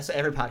 which that's what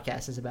every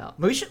podcast is about.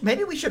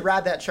 Maybe we should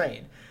ride that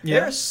train. Yeah.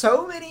 There are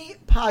so many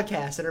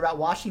podcasts that are about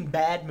watching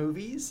bad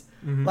movies.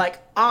 Mm-hmm.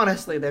 Like,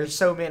 honestly, there's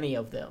so many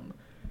of them.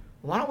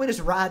 Why don't we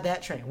just ride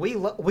that train? We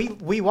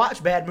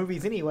watch bad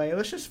movies anyway.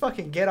 Let's just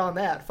fucking get on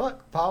that.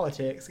 Fuck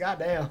politics.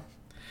 Goddamn.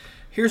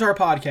 Here's our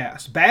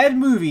podcast. Bad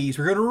movies.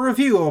 We're going to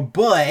review them,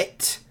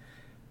 but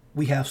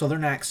we have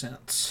Southern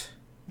accents.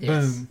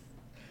 Yes. Boom.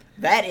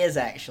 That is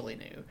actually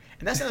new.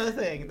 And that's another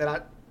thing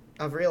that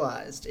I've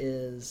realized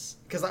is,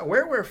 because like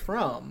where we're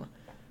from,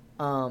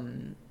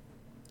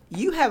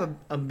 you have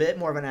a bit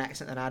more of an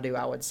accent than I do,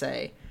 I would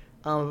say.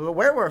 But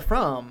where we're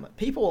from,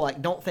 people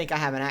like don't think I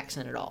have an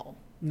accent at all.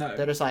 No.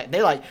 They're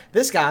like,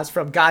 this guy's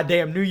from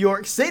goddamn New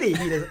York City.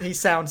 He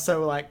sounds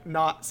so like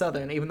not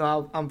Southern, even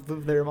though I've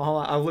lived there my whole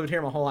life. I've lived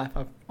here my whole life.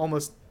 I've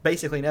almost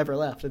basically never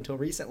left until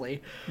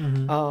recently.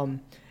 Mm-hmm.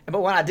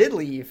 But when I did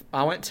leave,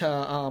 I went to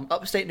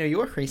upstate New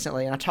York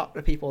recently, and I talked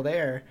to people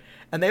there,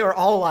 and they were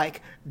all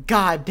like,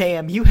 "God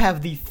damn, you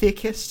have the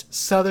thickest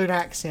Southern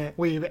accent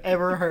we've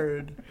ever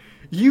heard.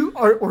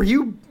 Are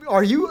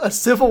you a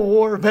Civil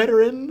War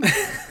veteran?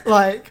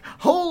 Like,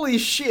 holy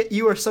shit,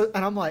 you are so."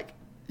 And I'm like,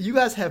 you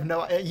guys couldn't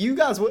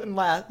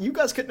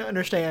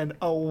understand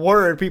a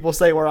word people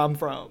say where I'm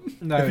from.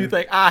 No. If you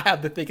think I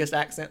have the thickest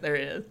accent there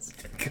is.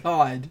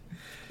 God.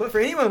 But for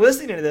anyone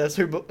listening to this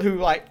who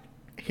like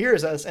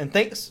hears us and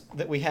thinks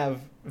that we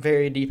have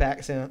very deep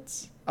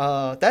accents,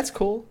 that's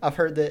cool. I've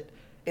heard that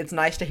it's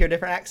nice to hear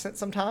different accents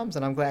sometimes,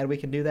 and I'm glad we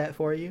can do that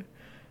for you.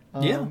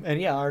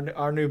 And yeah,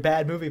 our new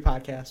bad movie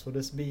podcast will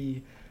just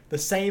be the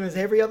same as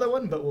every other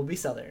one, but we'll be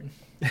Southern.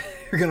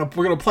 we're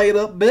gonna play it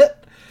up a bit.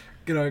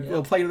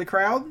 Gonna play to the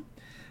crowd.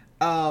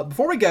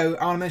 Before we go,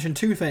 I want to mention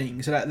two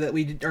things that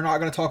we are not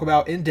going to talk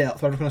about in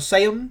depth, but I'm just going to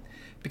say them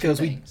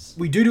because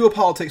we do a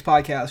politics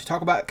podcast. We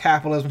talk about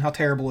capitalism and how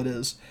terrible it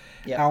is.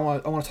 Yeah. I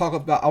want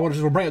to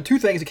just bring up two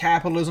things that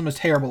capitalism is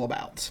terrible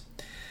about.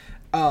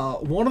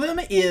 One of them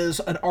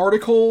is an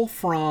article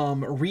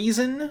from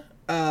Reason.com,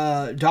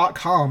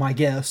 I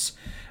guess,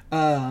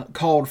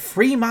 called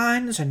 "Free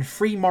Minds and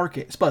Free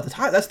Markets." But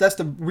that's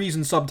the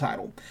Reason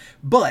subtitle.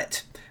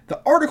 But the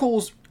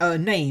article's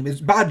name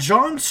is by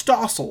John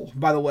Stossel,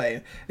 by the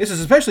way. This is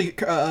especially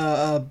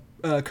current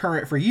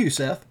for you,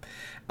 Seth.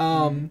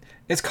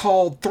 It's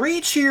called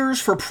 3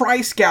 Cheers for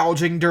Price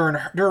Gouging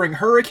During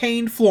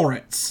Hurricane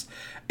Florence.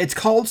 It's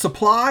called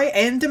Supply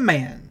and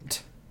Demand.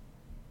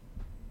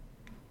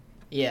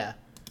 Yeah.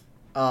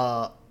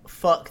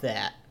 Fuck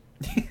that.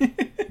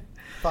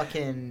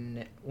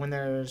 Fucking when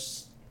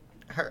there's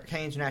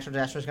hurricanes or natural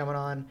disasters going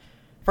on,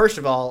 first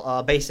of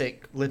all,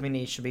 basic living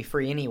needs should be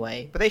free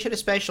anyway, but they should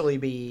especially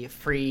be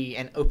free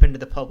and open to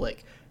the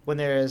public when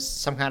there is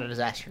some kind of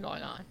disaster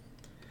going on.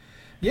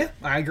 Yeah,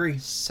 I agree.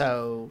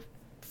 So,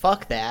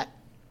 fuck that.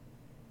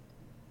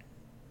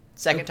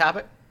 Second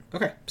topic?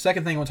 Okay,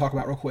 second thing I want to talk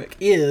about real quick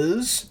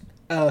is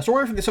a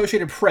story from the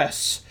Associated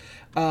Press.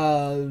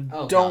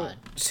 Don't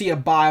see a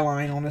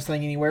byline on this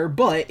thing anywhere,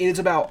 but it is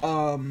about,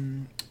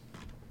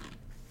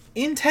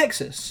 in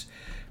Texas,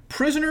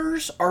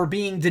 prisoners are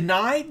being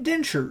denied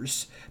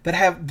dentures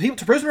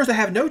prisoners that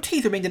have no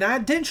teeth are being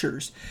denied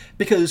dentures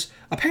because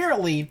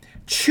apparently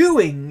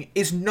chewing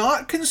is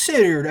not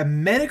considered a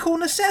medical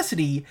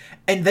necessity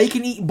and they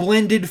can eat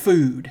blended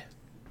food.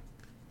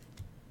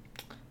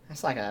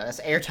 That's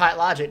airtight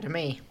logic to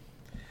me.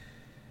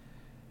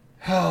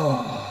 We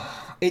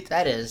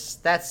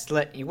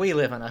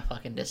live in a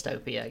fucking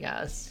dystopia,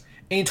 guys.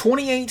 In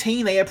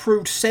 2018, they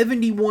approved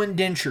 71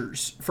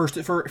 dentures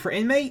for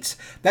inmates.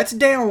 That's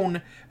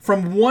down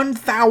from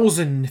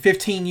 1,000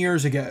 15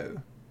 years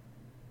ago.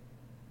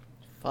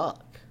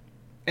 Fuck.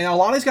 And a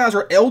lot of these guys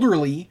are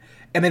elderly,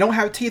 and they don't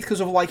have teeth because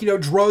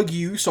of, drug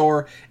use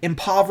or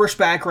impoverished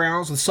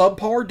backgrounds with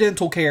subpar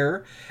dental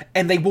care,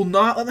 and they will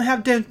not let them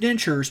have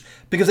dentures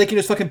because they can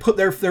just fucking put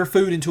their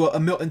food into a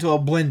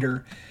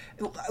blender.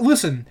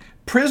 Listen,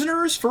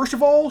 prisoners, first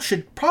of all,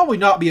 should probably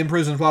not be in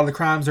prison for a lot of the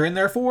crimes they're in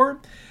there for,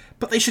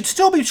 but they should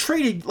still be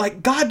treated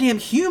like goddamn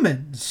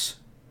humans.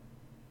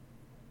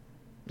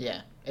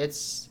 Yeah,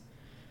 it's...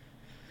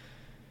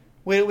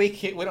 We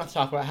don't have to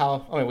talk about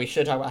how... I mean, we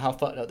should talk about how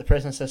fucked up the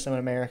prison system in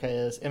America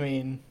is. I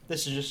mean,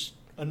 this is just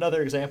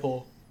another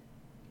example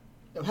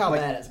of how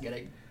bad it's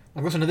getting.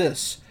 Listen to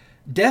this.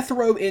 Death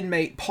row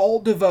inmate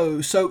Paul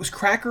DeVoe soaks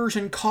crackers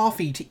in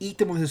coffee to eat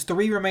them with his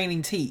 3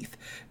 remaining teeth.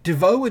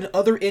 DeVoe and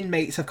other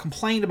inmates have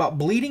complained about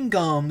bleeding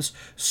gums,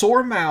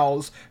 sore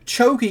mouths,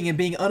 choking, and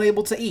being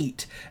unable to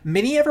eat.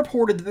 Many have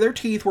reported that their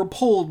teeth were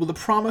pulled with the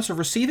promise of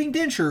receiving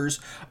dentures,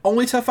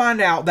 only to find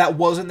out that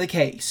wasn't the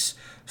case.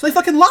 So they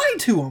fucking lied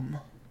to him.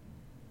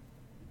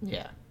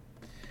 Yeah.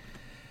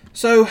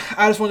 So,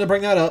 I just wanted to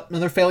bring that up.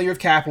 Another failure of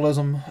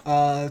capitalism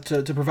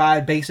to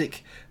provide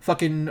basic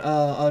fucking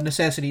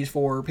necessities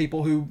for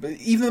people who,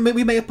 even though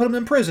we may have put them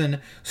in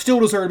prison, still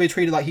deserve to be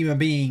treated like human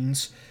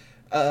beings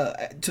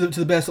to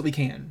the best that we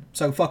can.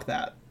 So, fuck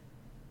that.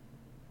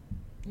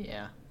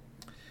 Yeah.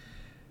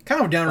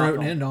 Kind of a downer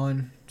note to end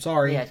on.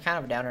 Sorry. Yeah, it's kind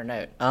of a downer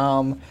note.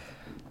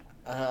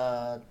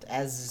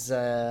 As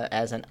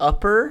an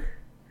upper,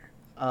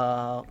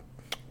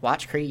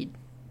 watch Creed.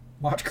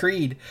 Watch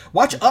Creed.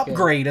 Watch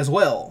Upgrade as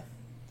well.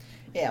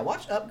 Yeah,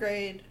 watch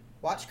Upgrade,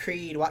 watch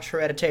Creed, watch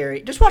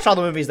Hereditary. Just watch all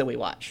the movies that we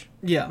watch.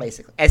 Yeah.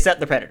 Basically. Except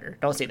The Predator.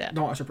 Don't see that.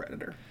 Don't watch The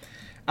Predator.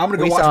 I'm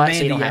going to go watch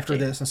Mandy after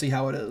this and see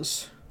how it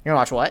is. You're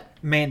going to watch what?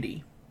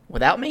 Mandy.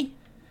 Without me?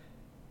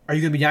 Are you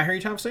going to be down here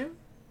anytime soon?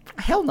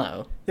 Hell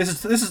no.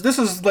 This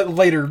is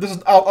later. This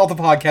is all the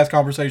podcast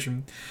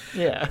conversation.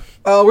 Yeah.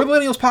 We're the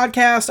Millennials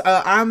Podcast.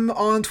 I'm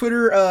on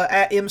Twitter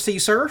at MC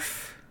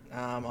Surf.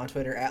 On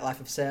Twitter at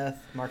Life of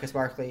Seth. Marcus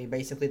Barkley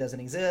basically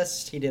doesn't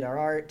exist. He did our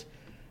art.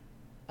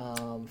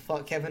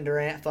 Fuck Kevin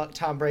Durant. Fuck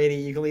Tom Brady.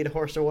 You can lead a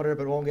horse to water,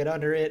 but won't get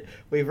under it.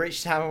 We've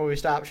reached a time where we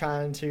stop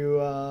trying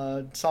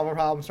to solve a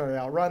problem, start to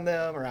outrun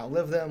them or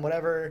outlive them,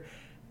 whatever.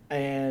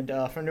 And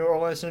from New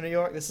Orleans to New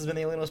York, this has been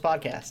the Millennials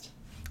Podcast.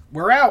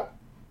 We're out.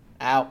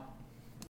 Out.